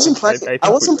 Yeah, I wasn't planning. I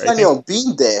wasn't planning on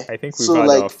being there. I think we've So had our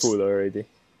like food already.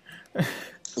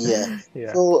 yeah.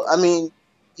 Yeah, So I mean,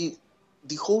 the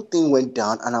the whole thing went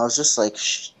down, and I was just like,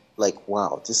 like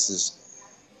wow, this is.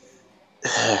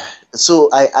 So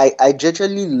I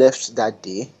generally left that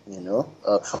day.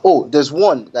 There's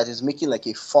one that is making like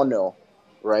a funnel,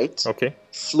 right? okay,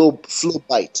 Flow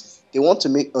Byte. They want to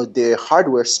make their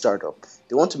hardware startup.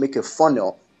 They want to make a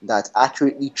funnel that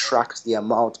accurately tracks the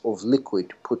amount of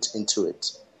liquid put into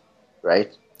it,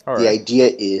 right? all The right.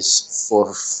 idea is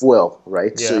for fuel,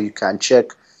 right? So Yeah. you can check.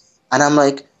 And I'm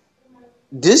like,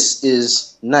 this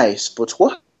is nice, but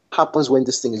what happens when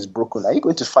this thing is broken? Are you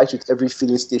going to fight with every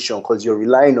filling station because you're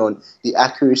relying on the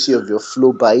accuracy of your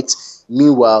flow byte?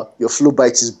 Meanwhile, your flow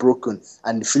byte is broken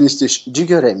and the filling station. Do you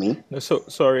get what I mean? No, so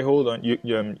sorry, hold on.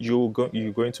 You're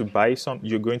going to buy some.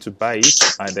 You're going to buy it,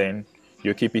 and then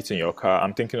you keep it in your car.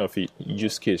 I'm thinking of a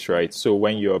use case, right? So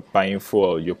when you're buying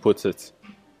fuel, you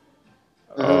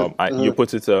Mm-hmm.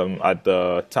 put it at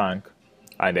the tank,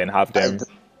 and then have them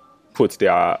put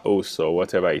their hose or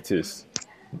whatever it is,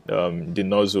 the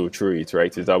nozzle through it,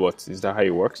 right? Is that how it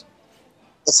works?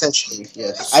 Essentially,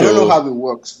 yes. I don't know So how it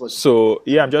works, but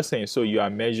yeah, I'm just saying. So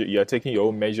you're taking your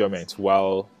own measurements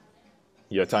while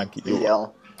your tank. yeah.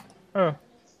 Oh,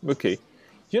 okay.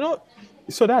 You know,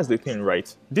 so that's the thing,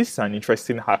 right? This is an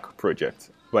interesting hack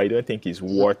project, but I don't think it's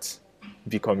Mhm. worth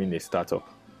becoming a startup.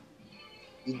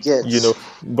 You get,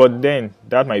 But then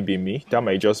that might be me. That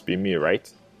might just be me, right?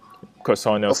 Because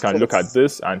someone else of can look at course.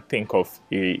 this and think of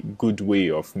a good way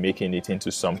of making it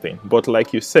into something. But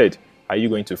like you said, are you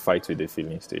going to fight with the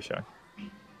filling station?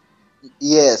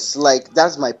 Yes, like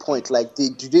that's my point. Like, do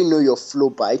they know your flow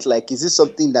byte? Like, is this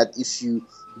something that if you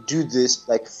do this,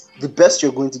 like the best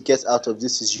you're going to get out of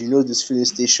this is this filling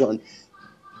station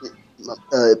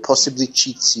possibly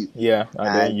cheats you, Yeah,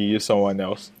 and then and you use someone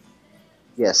else.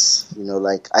 yes,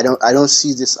 like I don't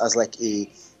see this as like a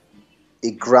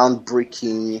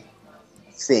groundbreaking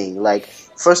thing. Like,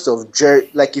 first off,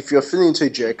 like if you're filling into a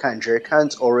jerry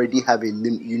cans already have a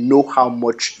limit. You know how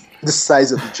much the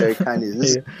size of the jerry can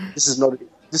is. Yeah. This is not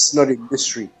a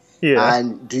mystery. Yeah.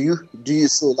 And do you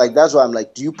so like that's why I'm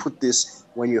like, do you put this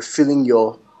when you're filling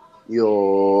your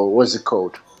what's it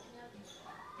called?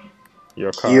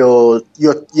 Your car. Your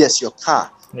car.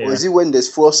 Yeah. Or is it when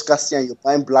there's fuel scarcity and you're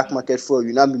buying black market fuel,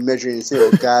 you now be measuring and say,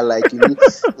 oh God, like you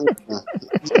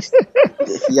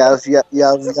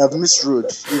have misread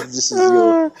if this is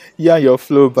your Yeah, your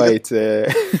flow bite. Sorry.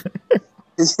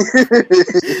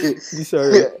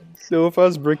 They will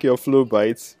first break your flow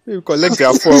bites. They will collect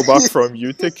their foil back from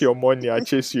you, take your money and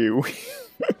chase you away.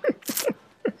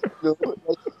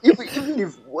 like, even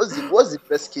if what's the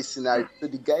best case scenario? So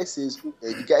the guy says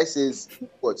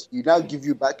what? You now give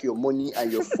you back your money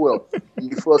and your fuel in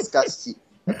the fuel scarcity.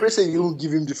 The person you will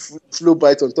give him the flow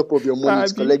bite on top of your money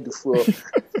to collect the fuel.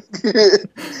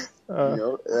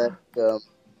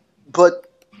 But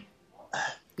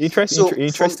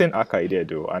interesting arc idea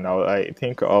though, and I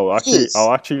think I'll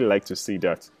actually like to see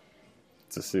that.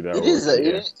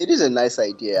 It is a nice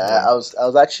idea. Yeah. I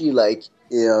was actually like,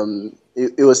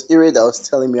 it was Iri that was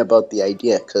telling me about the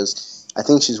idea, because I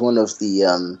think she's one of the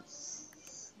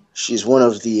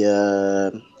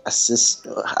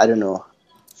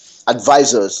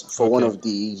advisors for one of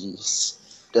the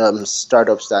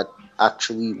startups that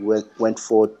actually went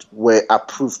forward, were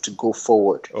approved to go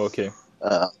forward. Okay.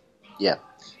 Yeah.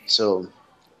 So,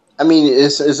 I mean,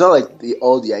 it's not like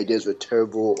all the ideas were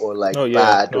terrible or like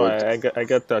bad. No, I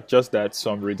get that. Just that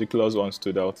some ridiculous ones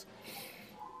stood out.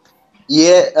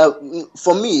 Yeah,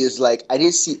 for me, it's like I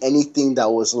didn't see anything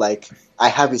that was like, I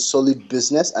have a solid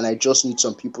business and I just need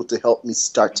some people to help me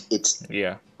start it.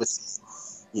 Yeah.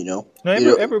 No,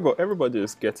 everybody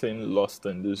is getting lost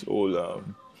in this whole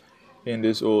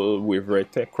with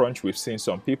Red Tech Crunch. We've seen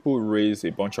some people raise a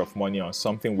bunch of money on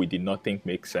something we did not think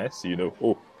makes sense. There's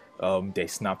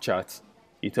Snapchat.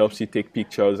 It helps you take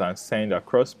pictures and send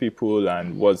across people,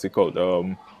 and what's it called?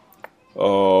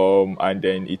 And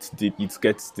then it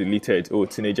gets deleted. Oh,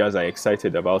 teenagers are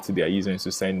excited about it. They are using it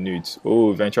to send nudes.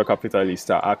 Oh, venture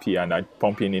capitalists are happy and are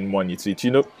pumping in money to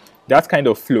it. That kind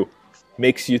of flow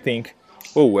makes you think,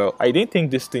 oh, well, I didn't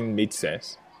think this thing made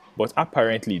sense, but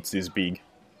apparently it's this big.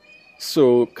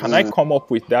 So can I come up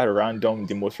with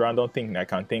the most random thing I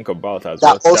can think about as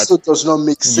well? That also does not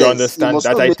make sense. You understand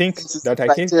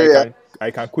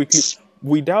I can quickly,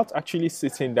 without actually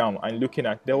sitting down and looking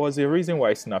at, there was a reason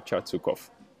why Snapchat took off.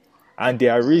 And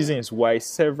there are reasons why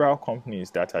several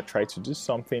companies that are trying to do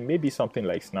something, maybe something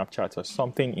like Snapchat or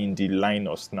something in the line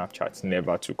of Snapchat,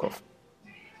 never took off.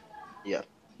 Yeah.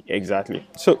 Exactly.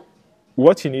 So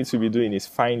what you need to be doing is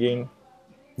finding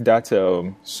that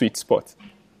sweet spot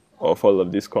of all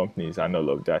of these companies and all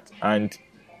of that, and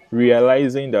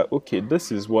realizing that, okay,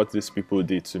 this is what these people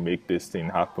did to make this thing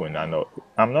happen. And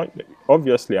I'm not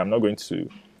going to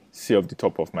say off the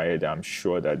top of my head, I'm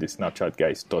sure that the Snapchat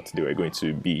guys thought they were going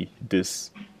to be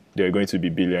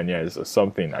billionaires or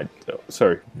something.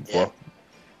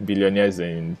 Billionaires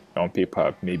on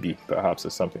paper, maybe, perhaps,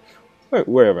 or something.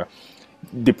 Wherever.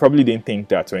 They probably didn't think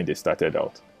that when they started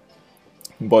out.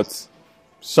 But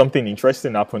something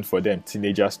interesting happened for them.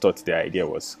 Teenagers thought their idea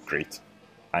was great,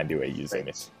 and they were using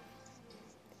it.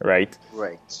 Right?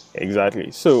 Right.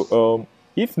 Exactly. So,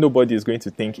 if nobody is going to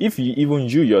think, if even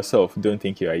you yourself don't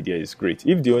think your idea is great,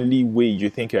 if the only way you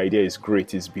think your idea is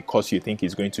great is because you think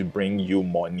it's going to bring you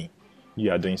money, you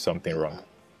are doing something wrong.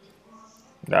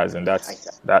 That's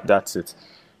it.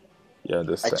 Yeah,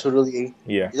 I totally.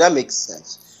 Yeah. That makes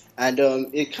sense, and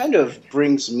it kind of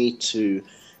brings me to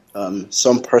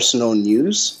some personal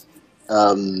news.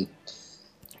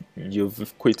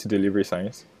 You've quit delivery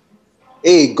science.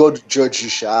 Hey, God judge you,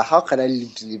 Sha. How can I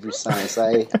leave delivery science?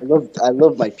 I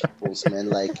love my peoples, man.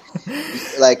 Like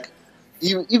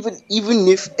even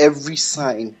if every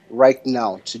sign right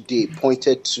now today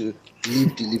pointed to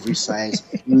leave delivery science,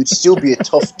 it would still be a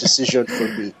tough decision for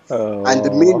me. And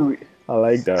the main I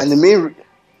like that. And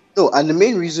the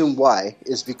main reason why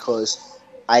is because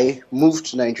I moved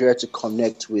to Nigeria to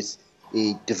connect with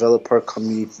a developer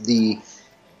community,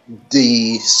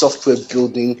 the software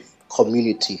building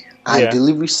community. And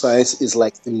delivery science is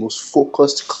like the most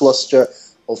focused cluster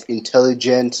of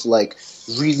intelligent, like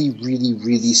really, really,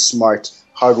 really smart,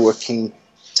 hardworking,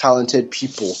 talented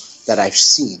people that I've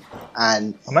seen.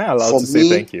 And am I allowed to say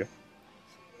thank you?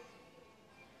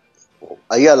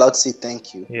 Are you allowed to say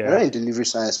thank you? Yeah. You're not in delivery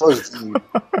science. What's you?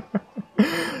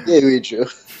 Yeah, wait, Joe.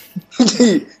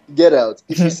 Get out.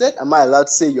 If you said, am I allowed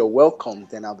to say you're welcome?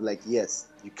 Then I'll be like, yes,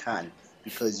 you can.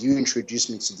 because you introduced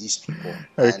me to these people.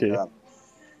 Okay.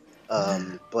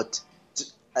 But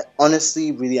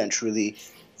honestly, really and truly,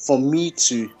 for me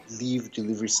to leave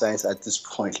delivery science at this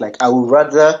point, like I would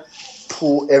rather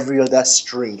pull every other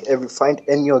string, find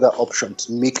any other option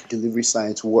to make delivery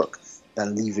science work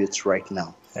than leave it right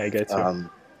now. I get you.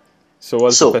 So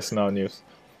what's the personal news?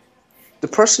 The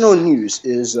personal news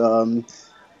is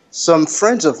some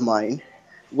friends of mine,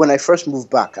 when I first moved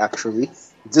back, actually,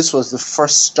 this was the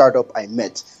first startup I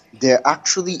met. They're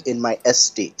actually in my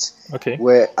estate,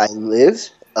 where I live.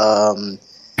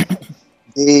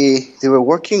 They were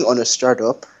working on a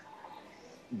startup.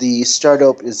 The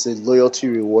startup is a loyalty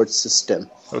reward system.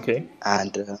 Okay.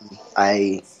 And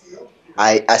I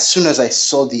as soon as I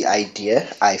saw the idea,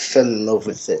 I fell in love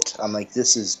with it. I'm like,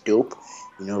 this is dope.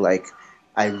 You know, like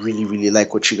I really, really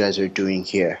like what you guys are doing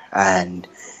here. And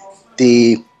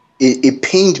it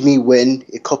pained me when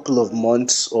a couple of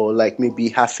months or like maybe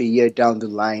half a year down the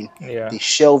line, they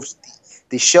shelved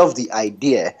the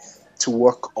idea to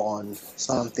work on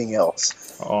something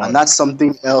else. And that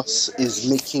something else is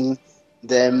making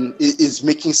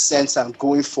sense and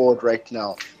going forward right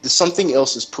now. The something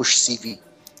else is Push CV.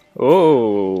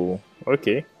 Oh,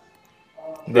 okay.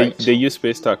 They use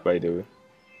Spacetac, by the way.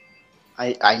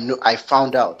 I know. I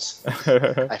found out.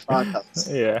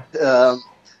 Yeah.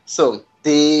 So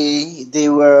they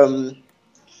were.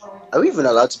 Are we even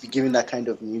allowed to be giving that kind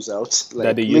of news out? Like,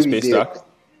 that they use Spacetac?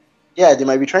 Yeah, they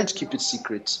might be trying to keep it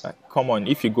secret. Come on,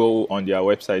 if you go on their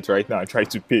website right now and try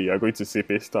to pay, you're going to see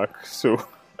Spacetac. So.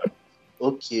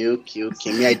 Okay.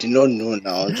 Me, I did not know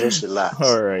now. Just relax.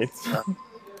 All right.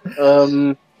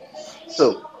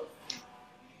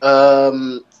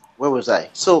 Where was I?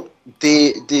 So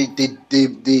they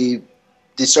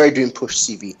started doing Push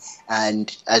CV,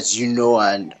 and as you know,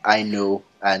 and I know,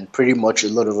 and pretty much a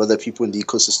lot of other people in the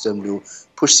ecosystem know,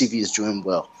 Push CV is doing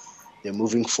well. They're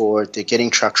moving forward. They're getting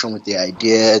traction with the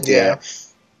idea.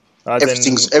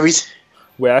 Everything.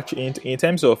 We're actually in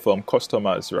terms of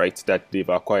customers, right, that they've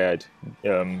acquired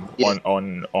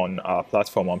on our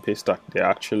platform on Paystack. They're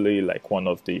actually like one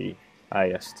of the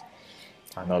highest,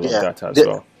 and all of that as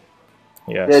well.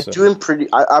 Yeah, they're doing pretty.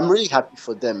 I'm really happy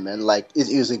for them, man. Like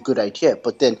it was a good idea,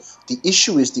 but then the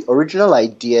issue is the original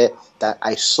idea that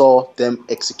I saw them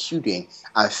executing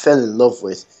and fell in love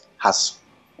with has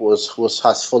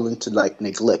fallen to like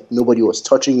neglect. Nobody was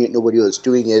touching it. Nobody was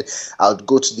doing it. I would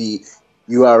go to the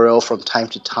URL from time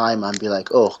to time and be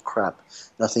like, oh crap,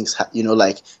 nothing's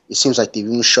like it seems like they've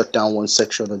even shut down one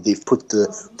section or they've put the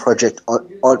project on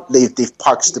they've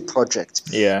parked the project.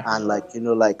 Yeah. And like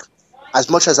as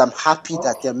much as I'm happy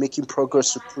that they're making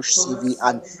progress to Push CV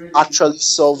and actually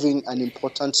solving an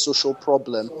important social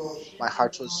problem, my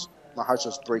heart was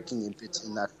breaking a bit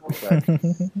in that regard.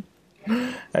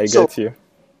 I get you.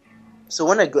 So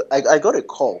when I got a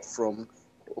call from,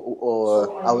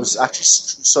 or I was actually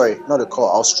sorry, not a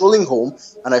call. I was strolling home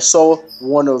and I saw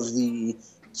one of the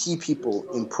key people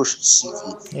in Push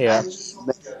CV. Yeah. And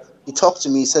he talked to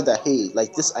me. He said that hey,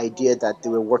 like this idea that they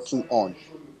were working on,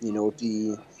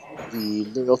 the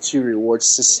loyalty reward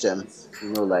system,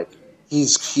 like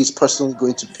he's personally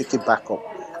going to pick it back up.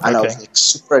 And I was like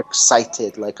super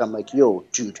excited. Like I'm like, yo,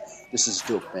 dude, this is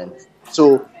dope, man.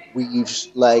 So we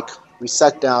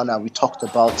sat down and we talked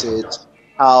about it,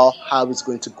 how it's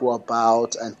going to go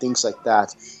about and things like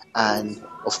that. And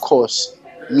of course,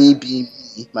 me being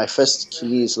me, my first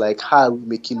key is like, how are we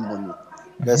making money?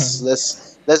 Let's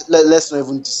not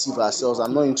even deceive ourselves.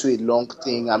 I'm not into a long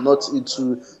thing. I'm not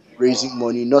into raising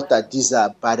money. Not that these are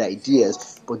bad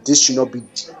ideas, but this should not be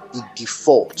the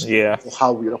default for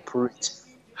how we operate.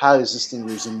 How is this thing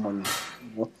raising money?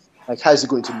 Like, how is it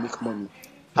going to make money?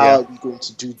 How are we going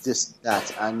to do this,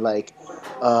 that? And like,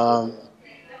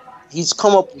 he's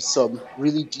come up with some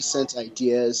really decent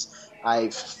ideas.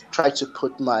 I've tried to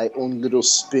put my own little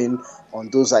spin on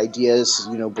those ideas,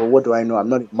 but what do I know? I'm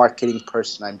not a marketing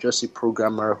person. I'm just a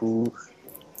programmer who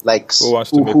wants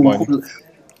to make money.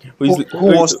 Who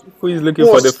is looking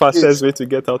for the fastest way to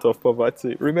get out of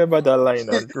poverty? Remember that line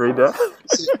on Radar?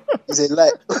 It's a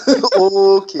lie.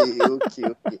 Okay.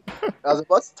 I was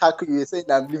about to tackle you saying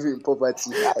I'm living in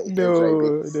poverty.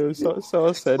 No.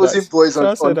 Someone said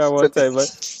that one time,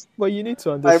 but you need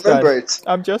to understand. I remember it.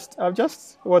 I'm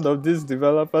just one of these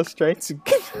developers trying to.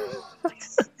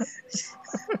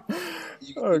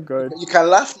 Oh God! You can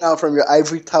laugh now from your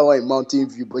ivory tower in Mountain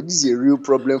View, but this is a real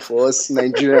problem for us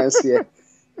Nigerians here.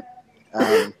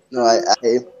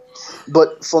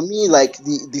 But for me, like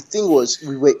the thing was,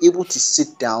 we were able to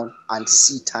sit down and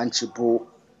see tangible,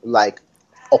 like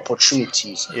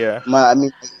opportunities. Yeah.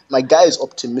 My guy is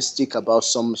optimistic about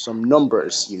some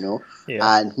numbers, Yeah.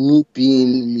 and me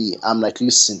being me, I'm like,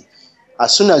 listen,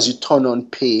 as soon as you turn on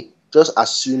pay, just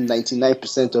assume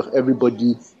 99% of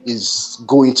everybody is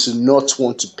going to not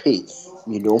want to pay,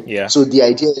 Yeah. So the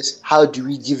idea is, how do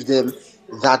we give them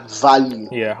that value?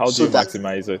 Yeah. How do So you that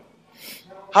maximize it?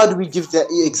 how do we give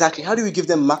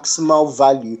them maximal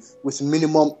value with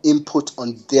minimum input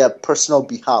on their personal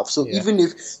behalf? So Yeah.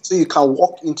 you can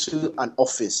walk into an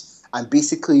office and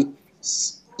basically,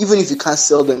 even if you can't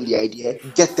sell them the idea,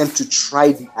 get them to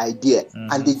try the idea,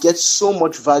 and they get so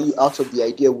much value out of the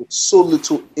idea with so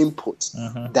little input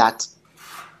that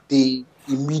they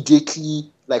immediately,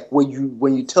 like, when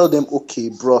you tell them, okay,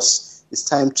 bros, it's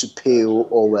time to pay,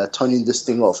 or we're turning this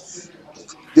thing off,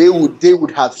 they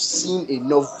would have seen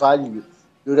enough value.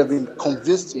 They would have been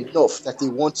convinced enough that they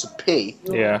want to pay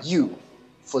Yeah. you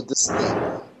for this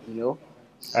thing.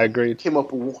 I agreed. Came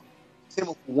up with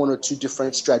one or two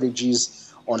different strategies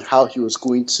on how he was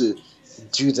going to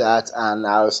do that, and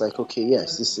I was like, okay,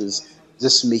 yes,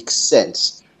 this makes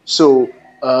sense. So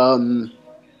I'm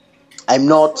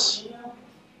not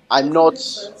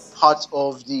part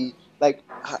of the, like,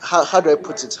 how do I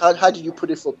put it? How did you put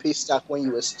it for Paystack when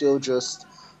you were still just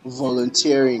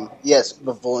volunteering? Yes,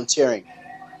 but volunteering.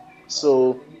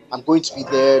 So I'm going to be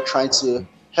there trying to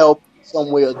help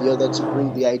some way or the other to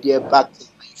bring the idea back to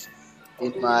life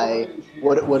in my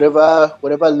whatever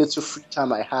little free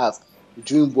time I have,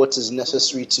 doing what is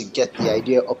necessary to get the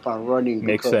idea up and running,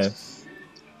 Makes because sense.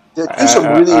 they do some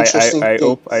really interesting I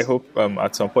things. hope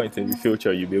at some point in the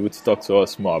future you'll be able to talk to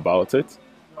us more about it.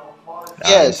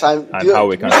 Yes, and how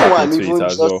we can tap into it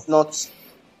as well.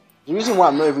 The reason why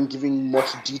I'm not even giving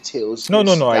much details No,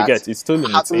 is I that get it's still I in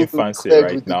its haven't even infancy cleared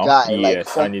right with the now. guy.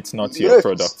 Yes, Like, and it's not your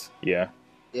product. Yeah,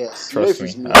 yes, trust if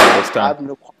it's me, me, I I understand. have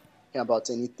no question about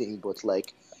anything, but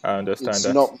like, I understand it's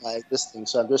that. not this thing.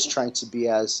 So I'm just trying to be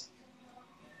as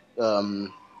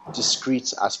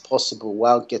discreet as possible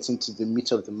while getting to the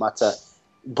meat of the matter.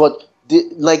 But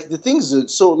the things that,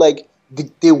 so like,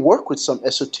 they work with some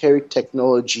esoteric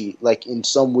technology, like, in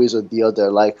some ways or the other.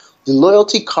 Like, the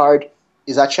loyalty card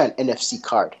is actually an NFC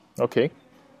card, Okay.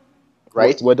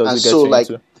 right? Where does And it get so, you like,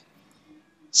 into?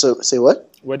 so say what?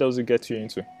 Where does it get you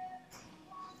into?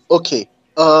 Okay.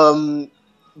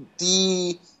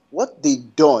 What they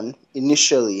done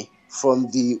initially, from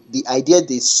the idea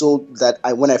they sold, that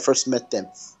when I first met them,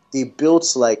 they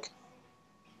built like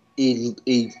a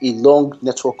long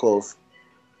network of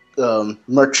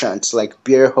merchants, like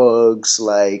Beer Hugs,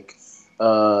 like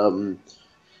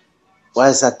why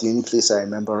is that the only place I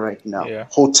remember right now? Yeah.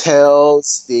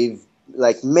 Hotels, they've,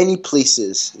 like, many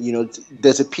places.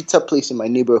 There's a pizza place in my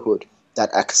neighborhood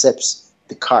that accepts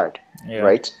the card, Yeah.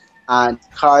 right? And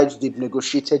cards, they've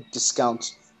negotiated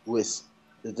discounts with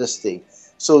this thing.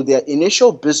 So their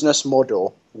initial business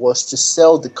model was to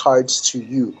sell the cards to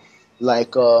you.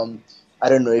 Like, I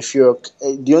don't know if you're,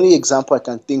 the only example I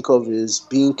can think of is,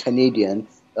 being Canadian,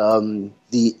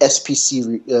 the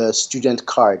SPC student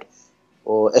card,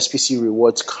 or SPC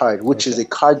rewards card, which is a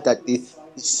card that they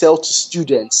sell to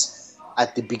students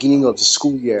at the beginning of the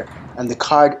school year, and the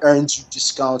card earns you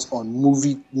discounts on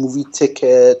movie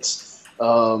tickets,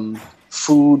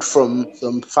 food from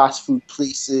some fast food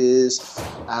places,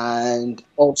 and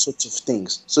all sorts of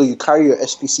things. So you carry your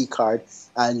SPC card,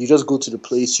 and you just go to the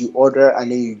place, you order,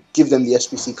 and then you give them the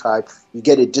SPC card, you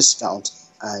get a discount,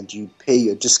 and you pay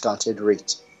your discounted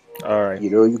rate. All right.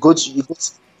 You go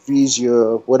to freeze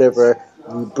your whatever,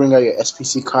 you bring out your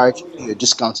SPC card, you pay your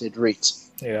discounted rate.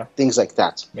 Yeah. Things like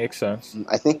that. Makes sense.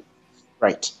 I think,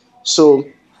 right. So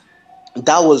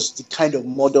that was the kind of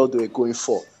model they were going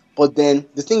for. But then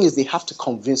the thing is, they have to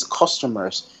convince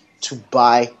customers to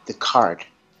buy the card,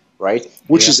 right?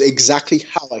 Which is exactly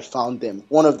how I found them.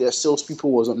 One of their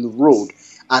salespeople was on the road,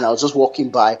 and I was just walking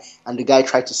by, and the guy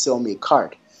tried to sell me a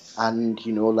card. And,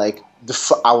 like,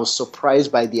 I was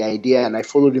surprised by the idea, and I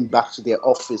followed him back to their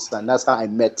office, and that's how I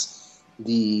met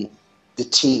the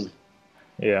team.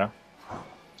 Yeah.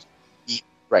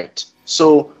 Right.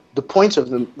 So the point of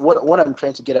them, what I'm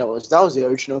trying to get at was, that was the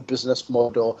original business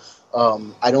model.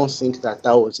 I don't think that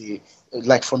was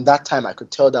from that time, I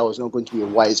could tell that was not going to be a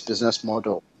wise business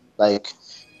model. Like,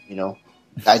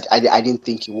 I didn't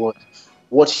think it would.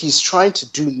 What he's trying to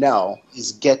do now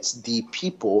is get the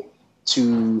people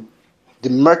to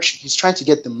he's trying to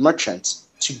get the merchants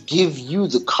to give you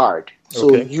the card.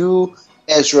 So you,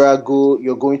 Ezra,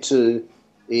 you're going to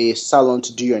a salon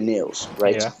to do your nails,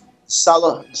 right? Yeah.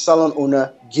 Salon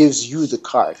owner gives you the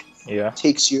card. Yeah.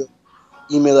 Takes your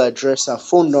email address and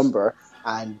phone number,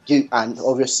 and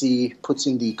obviously puts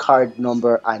in the card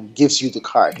number and gives you the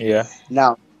card. Yeah.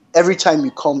 Now, every time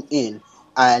you come in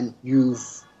and you've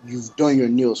done your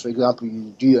nails, for example,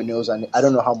 you do your nails and I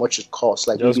don't know how much it costs.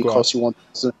 Like Just maybe it go on.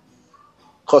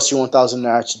 costs you 1,000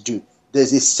 naira to do.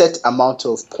 There's a set amount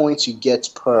of points you get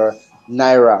per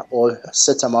naira, or a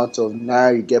set amount of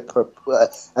naira you get per.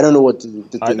 I don't know what the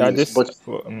thing is, but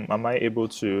am I able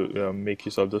to make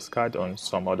use of this card in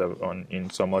some other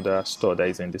store that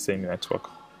is in the same network?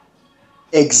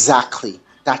 exactly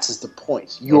that is the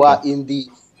point.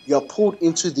 You're pulled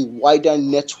into the wider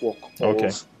network Okay.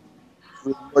 of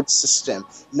reward system.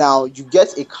 Now you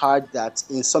get a card that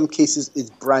in some cases is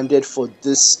branded for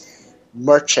this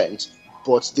merchant,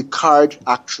 but the card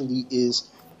actually is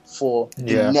for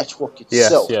the network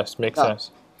itself. Yes, makes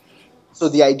sense. So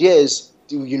the idea is,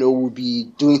 we'll be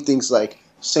doing things like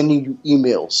sending you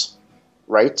emails,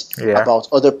 right? Yeah. About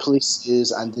other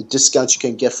places and the discounts you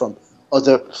can get from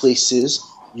other places.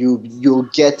 You'll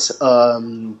get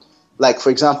like,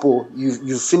 for example,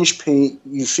 you finish paying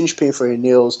for your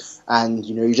nails, and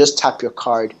you just tap your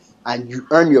card and you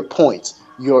earn your points.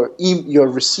 Your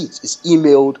receipt is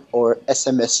emailed or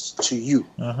SMSed to you,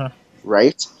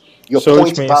 right? Your So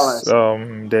points which means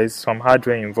balance. there's some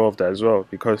hardware involved as well,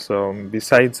 because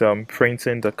besides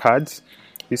printing the cards,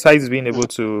 besides being able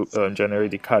to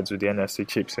generate the cards with the NFC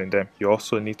chips in them, you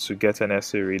also need to get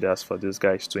NFC readers for these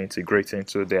guys to integrate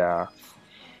into their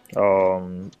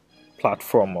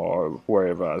platform or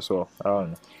wherever as well. I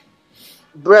don't know.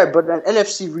 Right, but an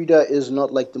NFC reader is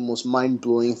not like the most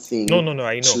mind-blowing thing. No,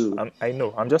 I know. I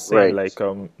know. I'm just saying, Right. like,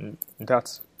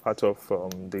 that's part of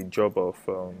the job of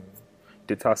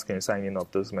the task in signing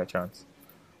up those merchants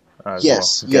as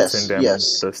Yes, well, getting them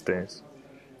yes. those things.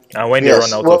 And when they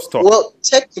run out of stock, Well,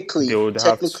 technically, they would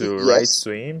have to write yes.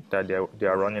 to him that they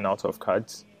are running out of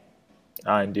cards,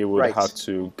 and they would Right. have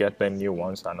to get them new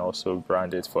ones and also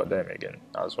brand it for them again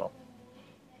as well.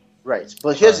 Right,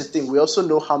 but here's the thing: we also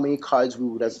know how many cards we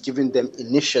would have given them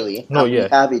initially, No, and yeah. we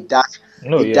have a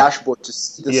dashboard to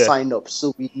see the sign up,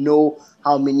 so we know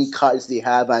how many cards they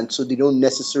have, and so they don't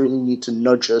necessarily need to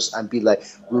nudge us and be like,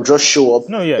 "We'll just show up."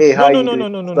 No, yeah, Hey, how you no.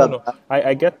 doing?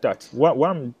 I get that. What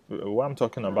I'm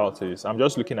talking about is I'm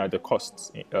just looking at the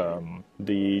costs,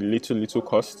 the little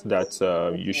costs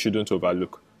that you shouldn't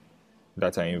overlook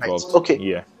that are involved. Right. Okay.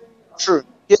 Yeah. True.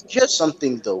 Here's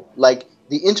something though, like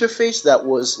the interface that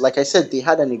was, like I said, they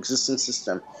had an existing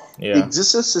system. Yeah. The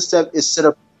existing system is set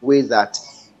up in a way that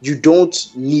you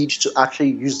don't need to actually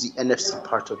use the NFC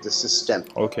part of the system.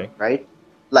 Okay. Right?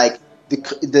 Like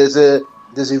there's a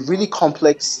really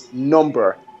complex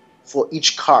number for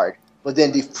each card, but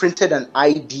then they've printed an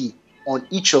ID on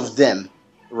each of them,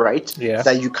 right? Yeah.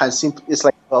 That you can simply, it's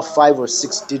like about 5 or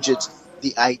 6 digits,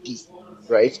 the ID,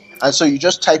 right? And so you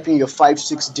just type in your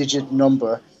 5-6 digit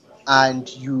number, and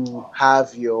you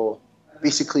have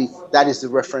basically that is the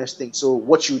reference thing. So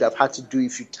what you would have had to do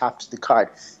if you tapped the card.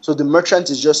 So the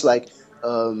merchant is just like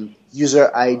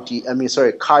user ID.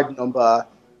 Card number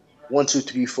 1, 2,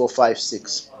 3, 4, 5,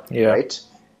 6. Yeah. Right.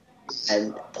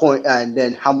 And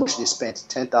then how much they spent,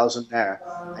 10,000 naira,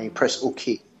 and you press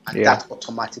OK, and that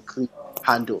automatically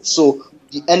handles. So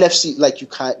the NFC, like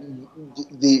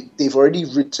they've already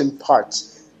written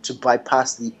parts to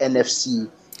bypass the NFC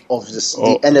of the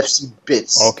NFC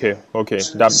bits. Okay.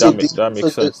 That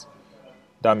makes sense.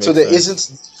 So there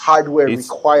isn't hardware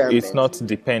requirement. It's not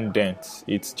dependent.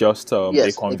 It's just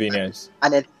a convenience.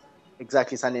 Exactly.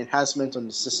 Exactly, it's an enhancement on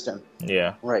the system.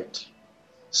 Yeah. Right.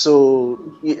 So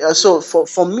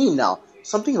for me now,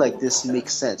 something like this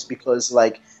makes sense because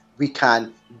like we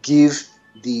can give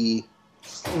the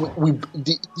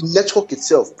network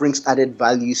itself brings added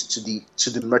values to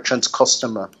the merchant's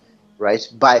customer, right?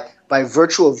 By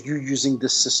virtue of you using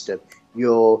this system,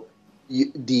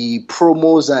 the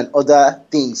promos and other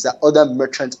things that other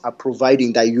merchants are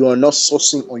providing that you are not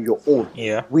sourcing on your own.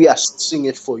 Yeah. We are sourcing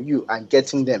it for you and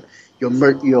getting them.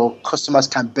 Your customers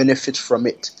can benefit from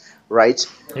it, right?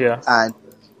 Yeah. And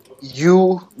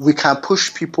we can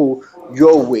push people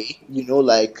your way,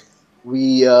 like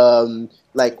we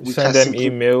we send them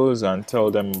emails and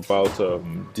tell them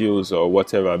about deals or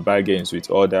whatever, bargains with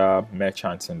other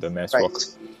merchants in the network.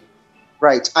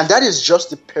 Right. And that is just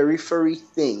the periphery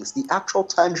things. The actual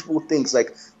tangible things,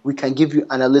 like we can give you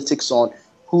analytics on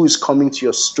who is coming to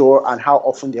your store and how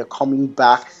often they're coming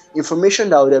back. Information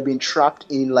that would have been trapped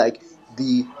in like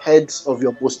the heads of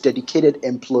your most dedicated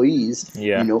employees,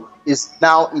 is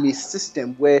now in a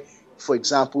system where, for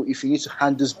example, if you need to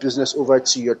hand this business over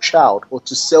to your child or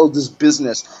to sell this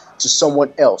business to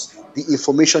someone else, the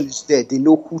information is there. They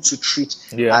know who to treat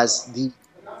as the,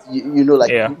 you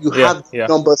have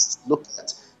numbers to look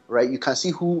at, right? You can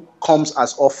see who comes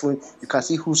as often. You can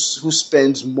see who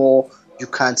spends more. You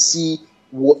can see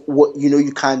what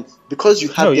you can, because you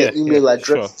Oh have their yeah, yeah, email sure,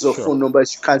 addresses or sure. phone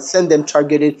numbers. You can send them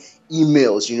targeted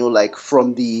emails. Like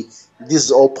from this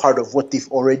is all part of what they've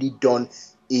already done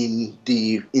in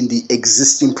the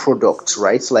existing products,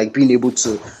 right? So like being able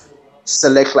to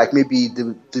select like maybe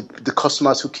the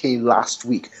customers who came last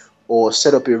week, or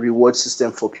set up a reward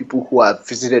system for people who have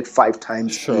visited 5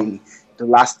 times Sure. in the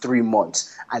last 3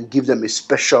 months, and give them a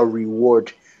special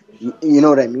reward. You know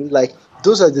what I mean? Like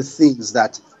those are the things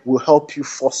that will help you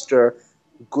foster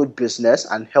good business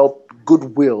and help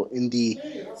goodwill in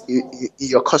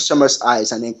your customers'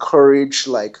 eyes, and encourage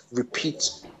like repeat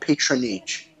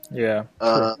patronage. Yeah, true.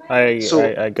 Uh, I, so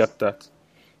I I get that.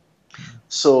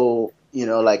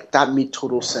 like that made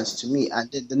total sense to me. And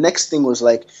then the next thing was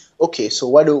like, okay, so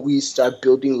why don't we start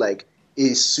building like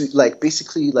a suit, like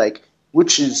basically like,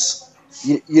 which is,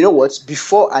 you know what?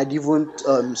 Before I'd even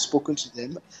spoken to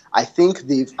them, I think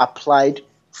they've applied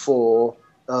for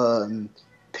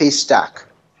Paystack.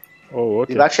 Oh,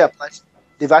 They've okay. actually applied.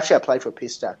 They've actually applied for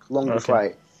Paystack long Okay. before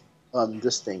I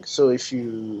this thing. So if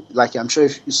you like, I'm sure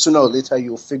if sooner or later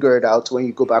you'll figure it out when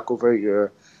you go back over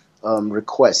your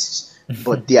requests.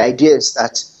 But the idea is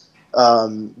that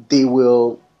they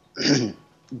will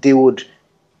they would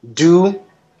do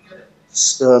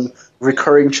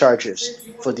recurring charges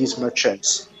for these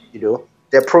merchants. They'll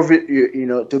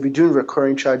be doing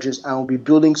recurring charges, and will be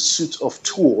building suite of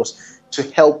tools to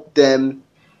help them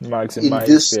in Maximize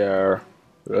this. their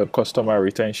customer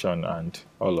retention and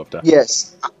all of that.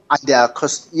 Yes, and yeah,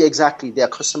 exactly, their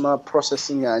customer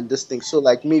processing and this thing. So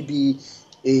like maybe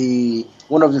a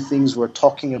one of the things we're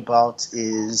talking about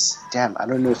is, damn, I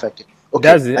don't know if I can. Okay,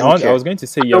 That's it. I don't I care. was going to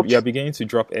say I you're don't beginning to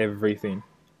drop everything,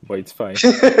 but it's fine.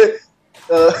 care.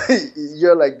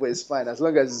 You're like, but it's fine as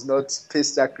long as it's not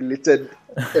paystack related.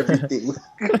 Everything.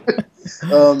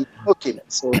 Okay,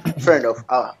 so fair enough.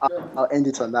 I'll end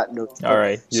it on that note. All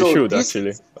right, you So should this,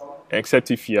 actually,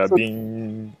 except if you are so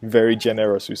being very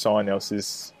generous with someone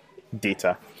else's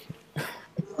data.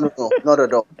 no, not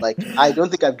at all. Like, I don't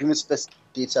think I've given specific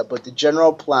data, but the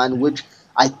general plan, which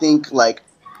I think, like,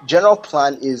 general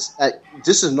plan is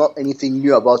this is not anything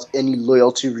new about any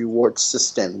loyalty reward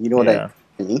system. You know what I Yeah,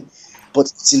 mean? But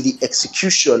it's in the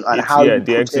execution and it's how yeah you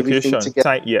the put everything execution.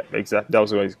 together. Yeah, exactly. That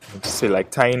was what I was going to say.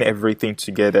 Like tying everything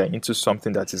together into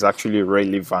something that is actually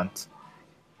relevant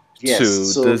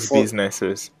Yes. to these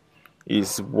businesses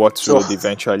is what So would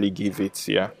eventually give it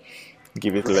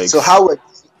right. So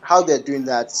legs. how they're doing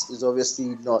that is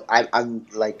obviously not. I'm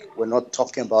like, we're not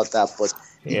talking about that, but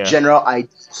the Yeah, general idea.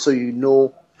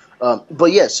 So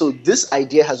but yeah. So this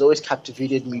idea has always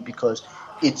captivated me because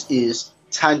it is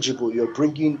tangible. You're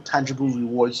bringing tangible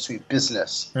rewards to a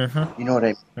business. You know what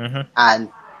I mean? And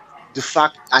the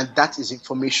fact, and that is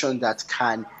information that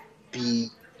can be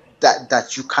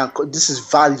that you can. This is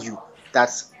value that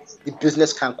the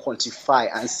business can quantify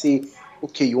and say,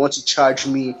 okay, you want to charge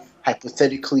me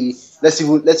hypothetically. Let's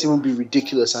even be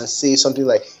ridiculous and say something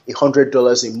like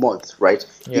 $100 a month, right?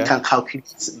 They yeah, can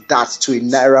calculate that to a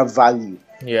naira value,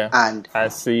 yeah. and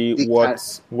And see they can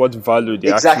what value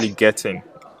they're actually exactly. getting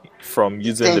from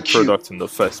using the Thank you. product in the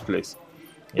first place.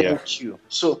 Yeah. Thank you.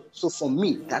 So for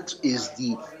me,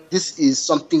 this is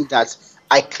something that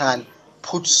I can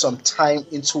put some time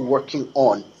into working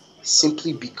on,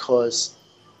 simply because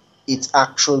it's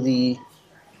actually,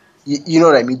 you know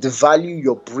what I mean? The value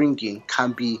you're bringing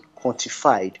can be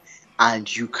quantified,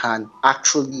 and you can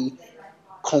actually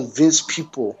convince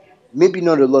people. Maybe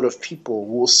not a lot of people,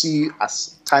 we'll see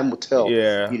as time will tell,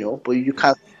 Yeah. but you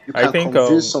I can think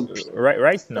convince some people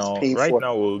that's paying right for.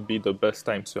 now will be the best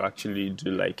time to actually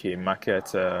do like a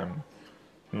market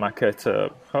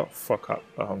oh fuck up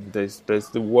there's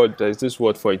this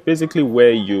word for it, basically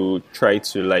where you try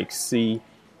to like see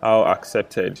how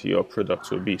accepted your product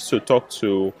will be. So talk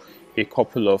to a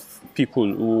couple of people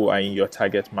who are in your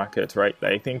target market, right?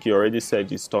 Like, I think you already said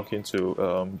he's talking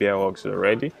to Bear Hogs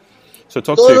already. So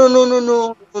talk No, to no, no, no,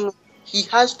 no, no, no. He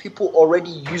has people already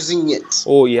using it.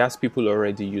 Oh, he has people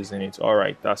already using it. All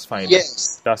right, that's fine then.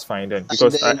 Yes. That's fine then. And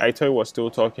Because then, I thought he was still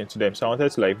talking to them. So I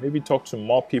wanted to like maybe talk to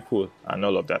more people and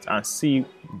all of that and see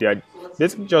their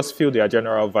basically just feel their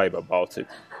general vibe about it.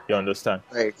 You understand?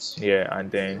 right. Yeah,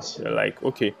 and then they're like,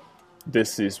 okay,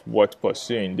 this is what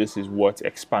pursuing, this is what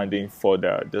expanding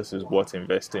further, this is what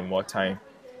investing more time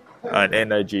and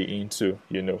energy into.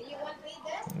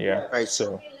 Yeah. Right.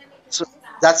 So So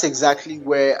that's exactly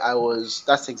where I was.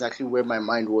 That's exactly where my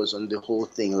mind was on the whole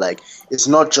thing. Like, it's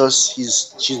not just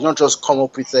she's not just come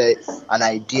up with an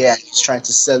idea and he's trying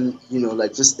to sell,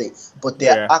 like this thing, but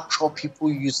there Yeah, are actual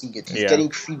people using it. He's yeah,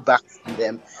 getting feedback from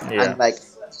them, yeah, and like,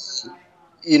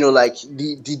 like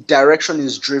the direction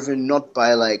is driven not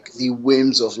by like the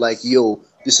whims of like, yo,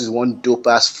 this is one dope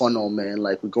ass funnel, man.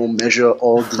 Like, we're gonna measure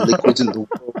all the liquids in the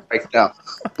world right now,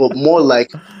 but more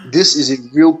like this is a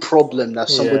real problem that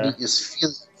somebody yeah, is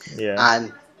feeling, yeah,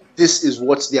 and this is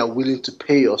what they are willing to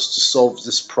pay us to solve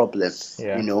this problem.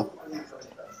 yeah, You know,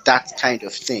 that kind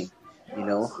of thing.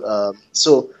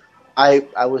 So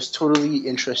I was totally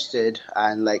interested,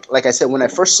 and like I said, when I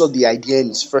first saw the idea in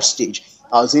its first stage,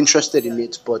 I was interested in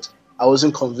it, but I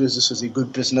wasn't convinced this was a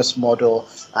good business model.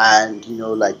 And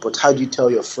but how do you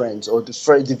tell your friends or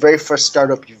the very first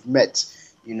startup you've met,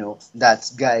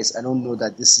 that guys, I don't know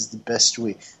that this is the best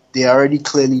way. They are already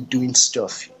clearly doing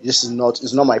stuff. This is not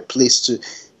it's not my place to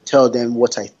tell them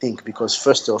what I think, because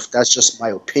first off, that's just my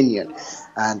opinion,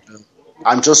 and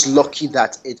I'm just lucky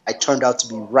that I turned out to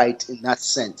be right in that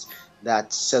sense,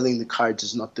 that selling the cards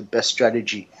is not the best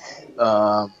strategy.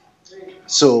 Um,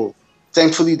 so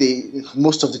thankfully,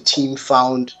 most of the team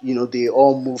found, they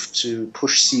all moved to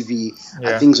Push CV, and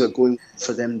yeah. things are going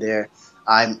for them there.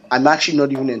 I'm actually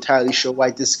not even entirely sure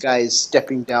why this guy is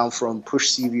stepping down from Push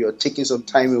CV or taking some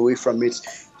time away from it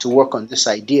to work on this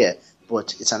idea.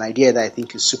 But it's an idea that I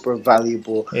think is super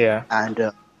valuable, Yeah.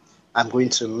 and I'm going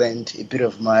to lend a bit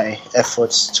of my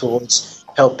efforts towards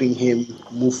helping him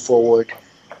move forward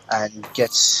and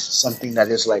get something that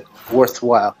is like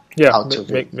worthwhile Yeah, out of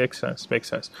it. makes sense. Makes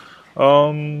sense.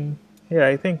 Um, yeah,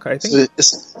 I think, So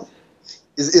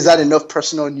is that enough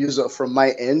personal news from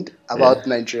my end yeah. about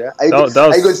Nigeria? Are you, That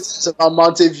are you going to was talk about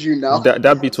Mountain View now?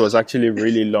 that bit was actually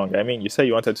really long. I mean, you said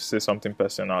you wanted to say something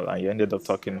personal, and you ended up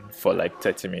talking for like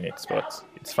 30 minutes, but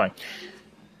it's fine.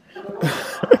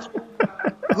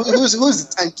 Who's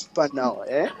the timekeeper now?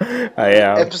 Eh? I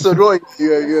am. Episode 1,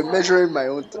 you're measuring my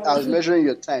own. I was measuring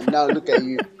your time. Now look at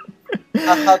you.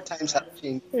 How times have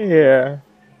changed. Yeah.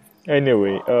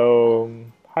 Anyway,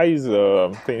 how is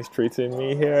things treating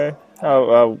me here?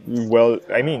 Well,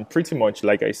 I mean, pretty much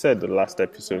like I said the last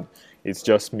episode, it's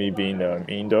just me being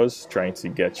indoors, trying to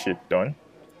get shit done,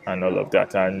 and all of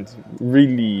that. And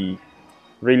really,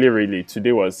 really, really,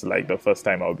 today was like the first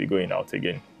time I'll be going out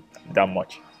again, that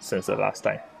much since the last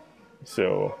time.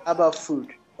 So, How about food?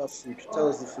 Tell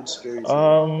us the food stories, man.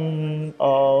 um,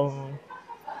 um,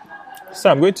 so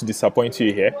I'm going to disappoint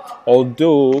you here.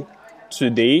 Although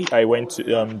today I went to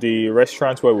the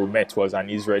restaurant where we met was an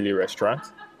Israeli restaurant.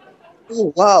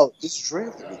 Oh wow,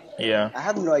 Israeli. Yeah. I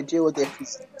had no idea what their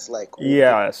cuisine is like. Oh my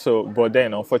Yeah, so but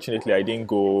then unfortunately I didn't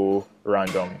go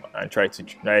random and try to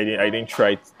I didn't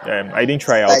try I didn't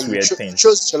try out Like weird you things.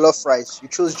 chose jollof rice. You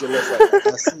chose jollof rice. I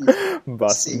can see it.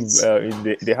 Bas See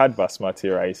it. they had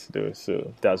basmati rice though,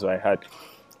 so that's what I had.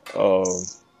 Um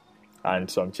and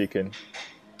some chicken.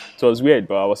 So it was weird,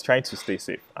 but I was trying to stay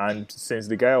safe. And since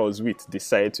the guy I was with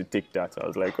decided to take that, I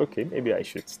was like, okay, maybe I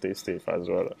should stay safe as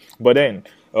well. But then,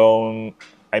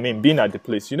 I mean, being at the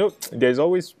place, there's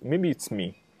always, maybe it's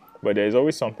me, but there's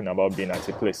always something about being at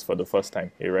a place for the first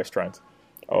time, a restaurant.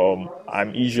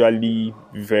 I'm usually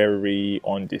very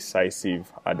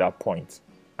undecisive at that point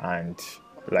and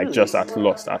like Really? just at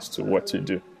lost as to what to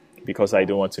do because I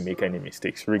don't want to make any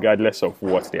mistakes, regardless of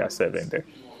what they are serving there.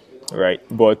 Right.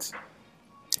 But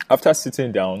after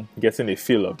sitting down, getting a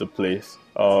feel of the place,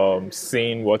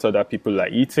 seeing what other people are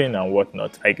eating and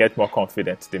whatnot, I get more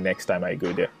confident the next time I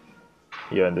go there.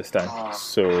 You understand? Ah,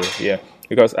 So yeah,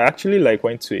 because I actually like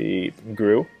went to a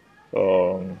grill.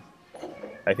 Um,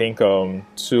 I think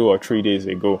 2 or 3 days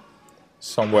ago,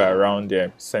 somewhere around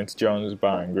there, St. John's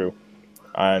Bar and Grill,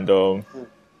 and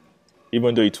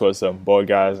even though it was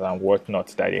burgers and whatnot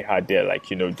that they had there, like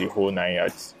the whole 9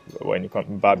 yards when it comes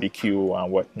barbecue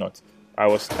and whatnot,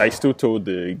 I still told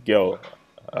the girl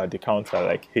at the counter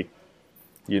like, hey,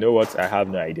 you know what? I have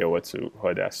no idea what to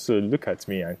order. So look at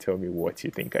me and tell me what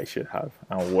you think I should have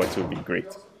and what will be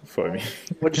great for me.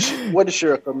 what did she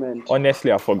recommend?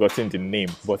 Honestly, I've forgotten the name,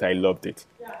 but I loved it.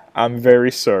 I'm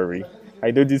very sorry.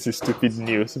 I know this is stupid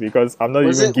news because I'm not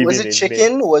Was even it giving was a it name.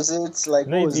 chicken? Was it like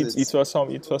No, what was it?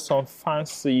 it was some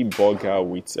fancy burger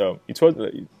with it was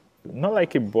not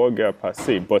like a burger per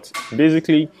se, but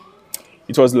basically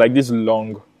it was like this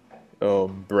long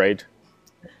bread.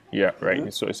 Yeah, Mm-hmm.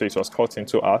 right. So it was cut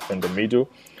into half in the middle,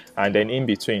 and then in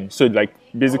between. So like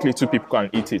basically two people can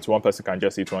eat it. One person can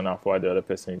just eat one half while the other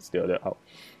person eats the other half.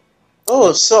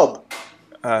 Oh, sub.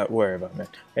 Wherever, man.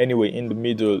 Anyway, in the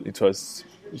middle, it was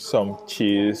some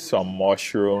cheese, some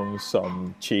mushrooms,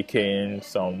 some chicken,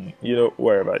 some,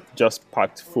 wherever, just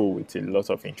packed full with a lot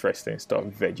of interesting stuff,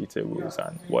 vegetables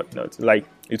and whatnot. Like,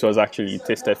 it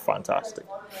tasted fantastic,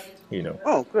 you know.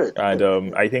 Oh, good. And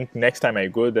Good. I think next time I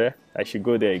go there, I should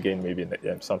go there again, maybe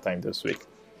sometime this week.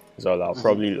 So I'll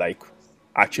probably like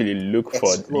actually look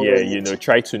for, Exploring it.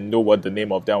 try to know what the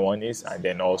name of that one is, and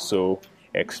then also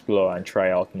explore and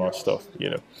try out more stuff.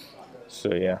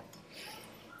 So yeah.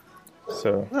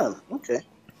 So Okay.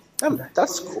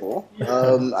 That's cool.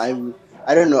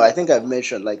 I don't know. I think I've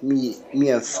mentioned like me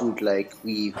and food, like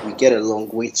we get along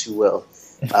way too well.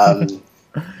 Um,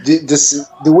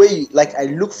 the way like I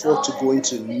look forward to going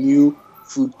to new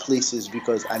food places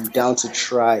because I'm down to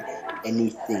try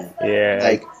anything. yeah,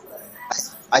 Like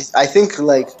I think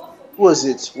like who was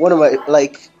it? One of my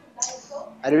like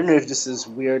I don't know if this is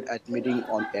weird admitting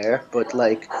on air, but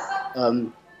like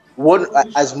um one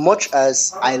as much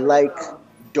as I like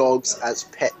dogs as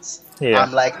pets, yeah.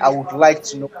 I'm like I would like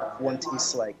to know what one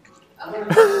tastes like. And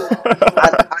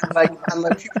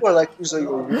people are like, "Who's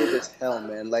you're weird as hell,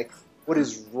 man. Like, what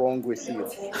is wrong with you?"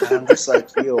 And I'm just like,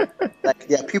 yo, like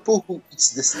there are people who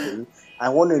eat this thing. I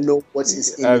want to know what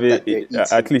is in I it mean, that they're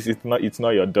at eating. least it's not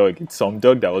your dog. It's some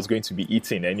dog that was going to be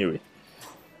eaten anyway.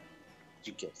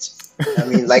 You get. I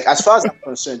mean, like as far as I'm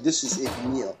concerned, this is a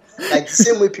meal. Like the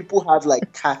same way people have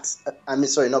like cats. I mean,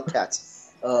 sorry, not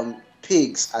cats.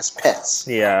 Pigs as pets,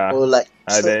 Yeah, or like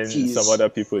and then some turkeys. other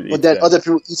people But eat then them. other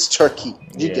people eat turkey.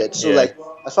 You Yeah, get. So yeah. like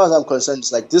as far as I'm concerned,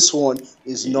 it's like this one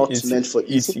is not It's meant for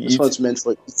it's eating. This it's one's meant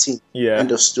for eating. yeah,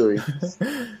 End of story.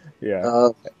 yeah. Uh,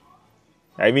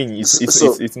 I mean,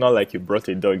 so it's not like you brought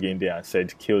a dog in there and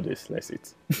said, "Kill this, let's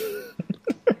eat."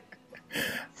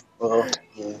 yeah.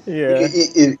 Yeah.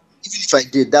 Even if I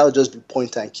did, that would just be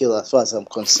point and kill as far as I'm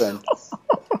concerned.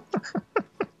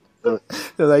 Uh,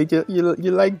 Like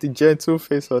you like the gentle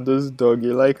face on this dog.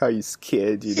 You like how he's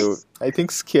scared. I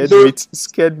think no,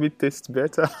 scared meat tastes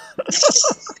better.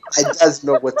 that's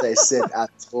not what I said at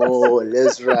all,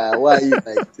 Ezra. Why are you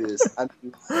like this?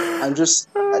 I'm just,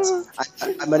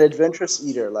 I'm an adventurous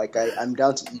eater. Like I'm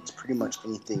down to eat pretty much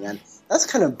anything, and that's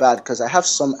kind of bad because I have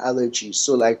some allergies.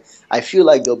 So like, I feel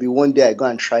like there'll be one day I go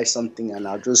and try something, and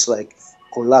I'll just like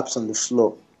collapse on the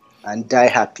floor and die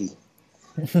happy.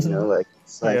 Like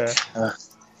it's like Yeah.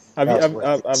 Have you?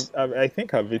 that's worth it. I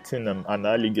think I've eaten an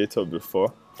alligator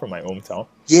before from my hometown.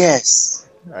 Yes,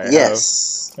 I have.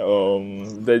 yes.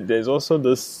 There's also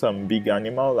this some big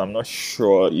animal. I'm not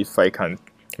sure if I can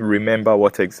remember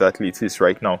what exactly it is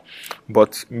right now,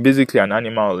 but basically an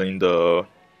animal in the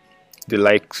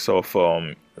likes of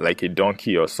like a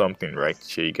donkey or something, right,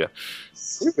 Shiga?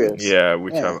 Serious. Yeah,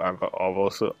 which Yeah. I've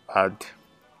also had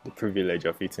the privilege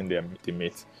of eating the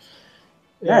meat.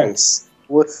 Yeah, Nice.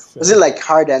 Was so it like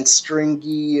hard and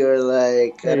stringy or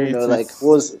like I don't know, it like is. what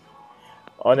was it?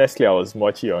 Honestly, I was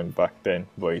much young back then,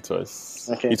 but it was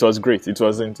Okay. it was great. It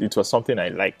was something I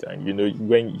liked, and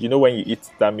when you eat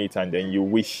that meat and then you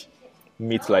wish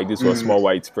meat like this was Mm. more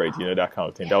widespread, that kind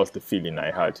of thing. That was the feeling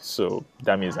I had. So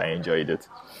that means I enjoyed it.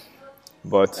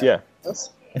 But yeah, That's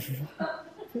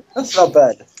that's not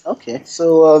bad. Okay.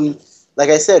 So like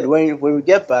I said, when we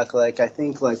get back, like I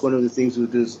think like one of the things we'll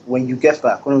do is when you get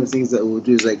back, one of the things that we'll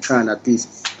do is like try and at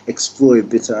least explore a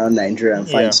bit around Nigeria and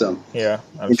find yeah, some yeah.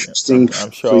 interesting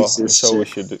I'm places sure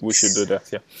to we should do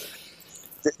that.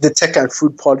 the Tech and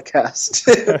Food podcast.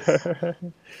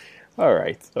 Yeah. All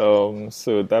right.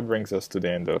 So that brings us to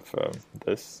the end of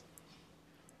this,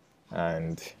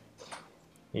 and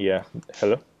yeah.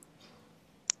 Hello.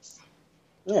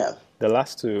 Yeah. The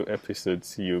last two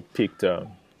episodes, you picked the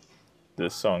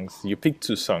songs. You picked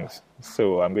two songs.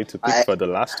 So I'm going to pick I for the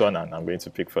last one, and I'm going to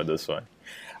pick for this one.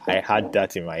 I had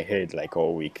that in my head like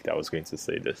all week that I was going to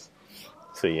say this.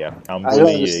 So yeah, I'm I don't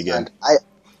bullying you again.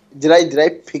 understand. I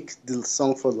pick the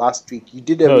song for last week? You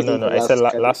did No, no, everything no. for I said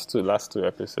last week. last two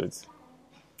episodes.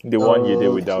 The one you did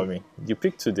Okay. without me. You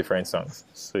picked two different songs.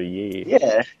 So yeah.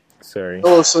 Yeah. Sorry.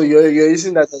 Oh, so you're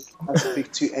using that as to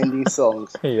pick two ending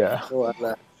songs. Yeah. Oh, I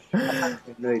can't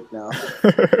even know it now.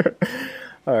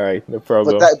 All right, no But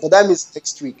problem. that means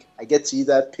next week I get to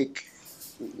either pick.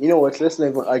 You know what? Let's not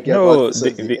even argue about No,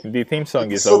 this. the theme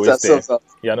song is Sort always there. ourselves out.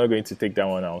 You're not going to take that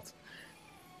one out.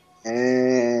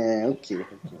 Okay,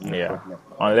 no Yeah. problem.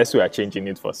 Unless we are changing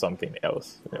it for something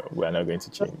else. We are not going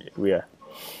to change it. We are.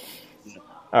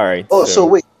 All right. Oh, so So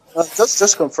wait,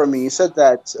 just confirming. You said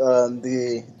that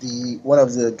the one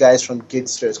of the guys from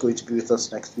Gatester is going to be with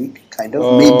us next week. Kind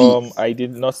of, maybe. I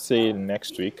did not say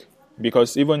next week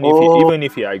because even if Oh,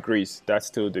 he agrees, that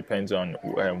still depends on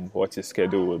what his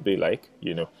schedule will be like.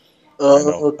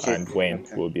 Okay. and when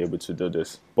Okay. we'll be able to do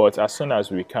this. But as soon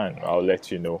as we can, I'll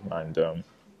let you know, and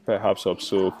perhaps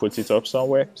also put it up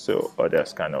somewhere so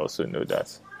others can also know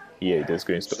that, yeah,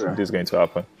 Sure. this is going to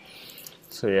happen.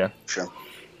 So yeah, Sure.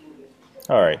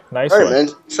 all right, All nice right, one. man.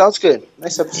 Sounds good.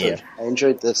 Nice Yeah, episode. I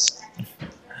enjoyed this.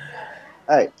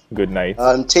 All right. good night.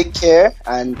 Take care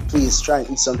and please try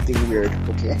and eat something weird.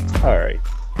 Okay. All right,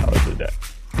 I'll do that.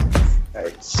 All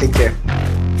right. Take care.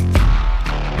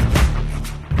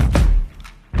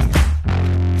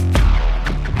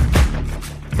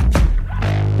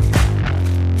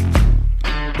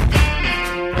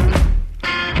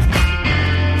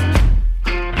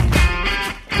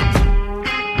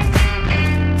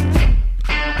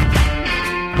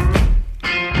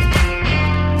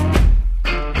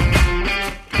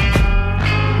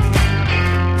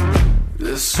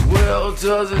 This world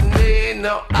doesn't need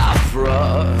no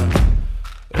opera.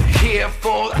 Here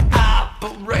for the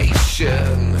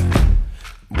operation.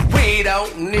 We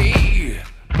don't need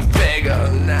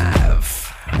bigger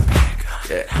knife.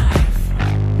 Yeah.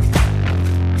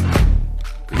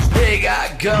 Cause we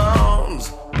got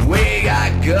guns. We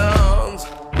got guns.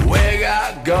 We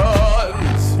got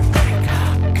guns. We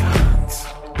got guns.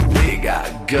 We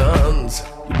got guns.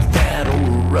 You better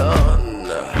run.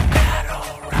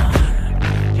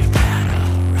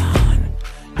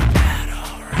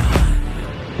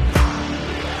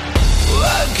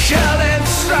 Killing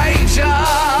strangers.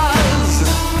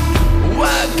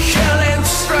 We're killing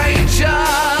strangers.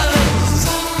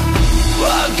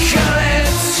 We're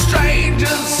killing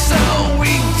strangers so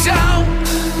we don't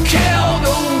kill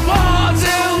the ones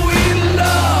that we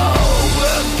love.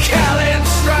 We're killing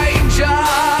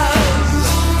strangers.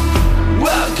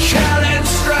 We're killing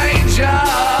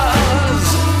strangers.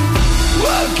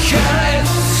 We're killing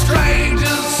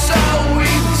strangers so we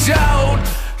don't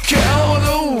kill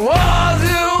the ones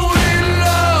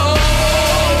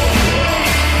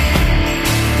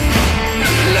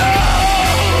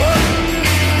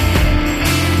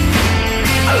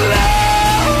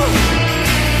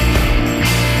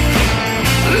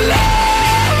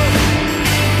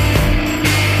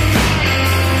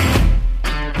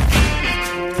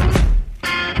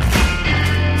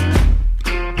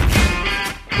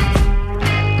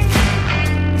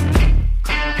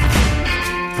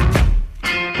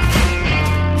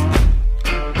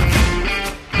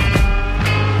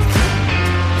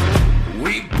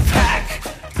that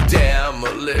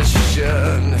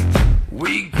demolition.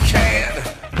 We can't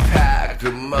pack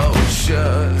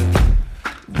emotion.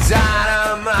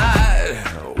 Dynamite,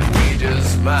 we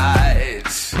just might.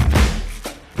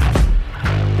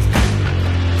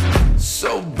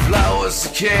 So blow us a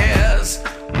kiss,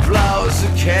 blow us a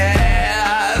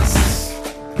kiss.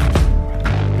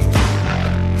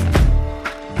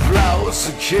 Blow us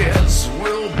a kiss,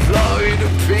 we'll blow you to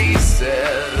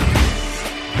pieces.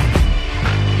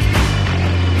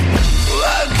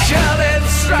 We're killing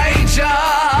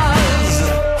strangers.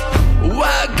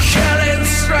 We're killing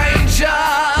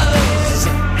strangers.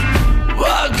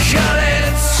 We're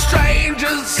killing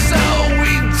strangers so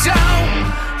we don't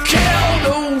kill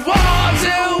the ones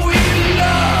that we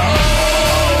love.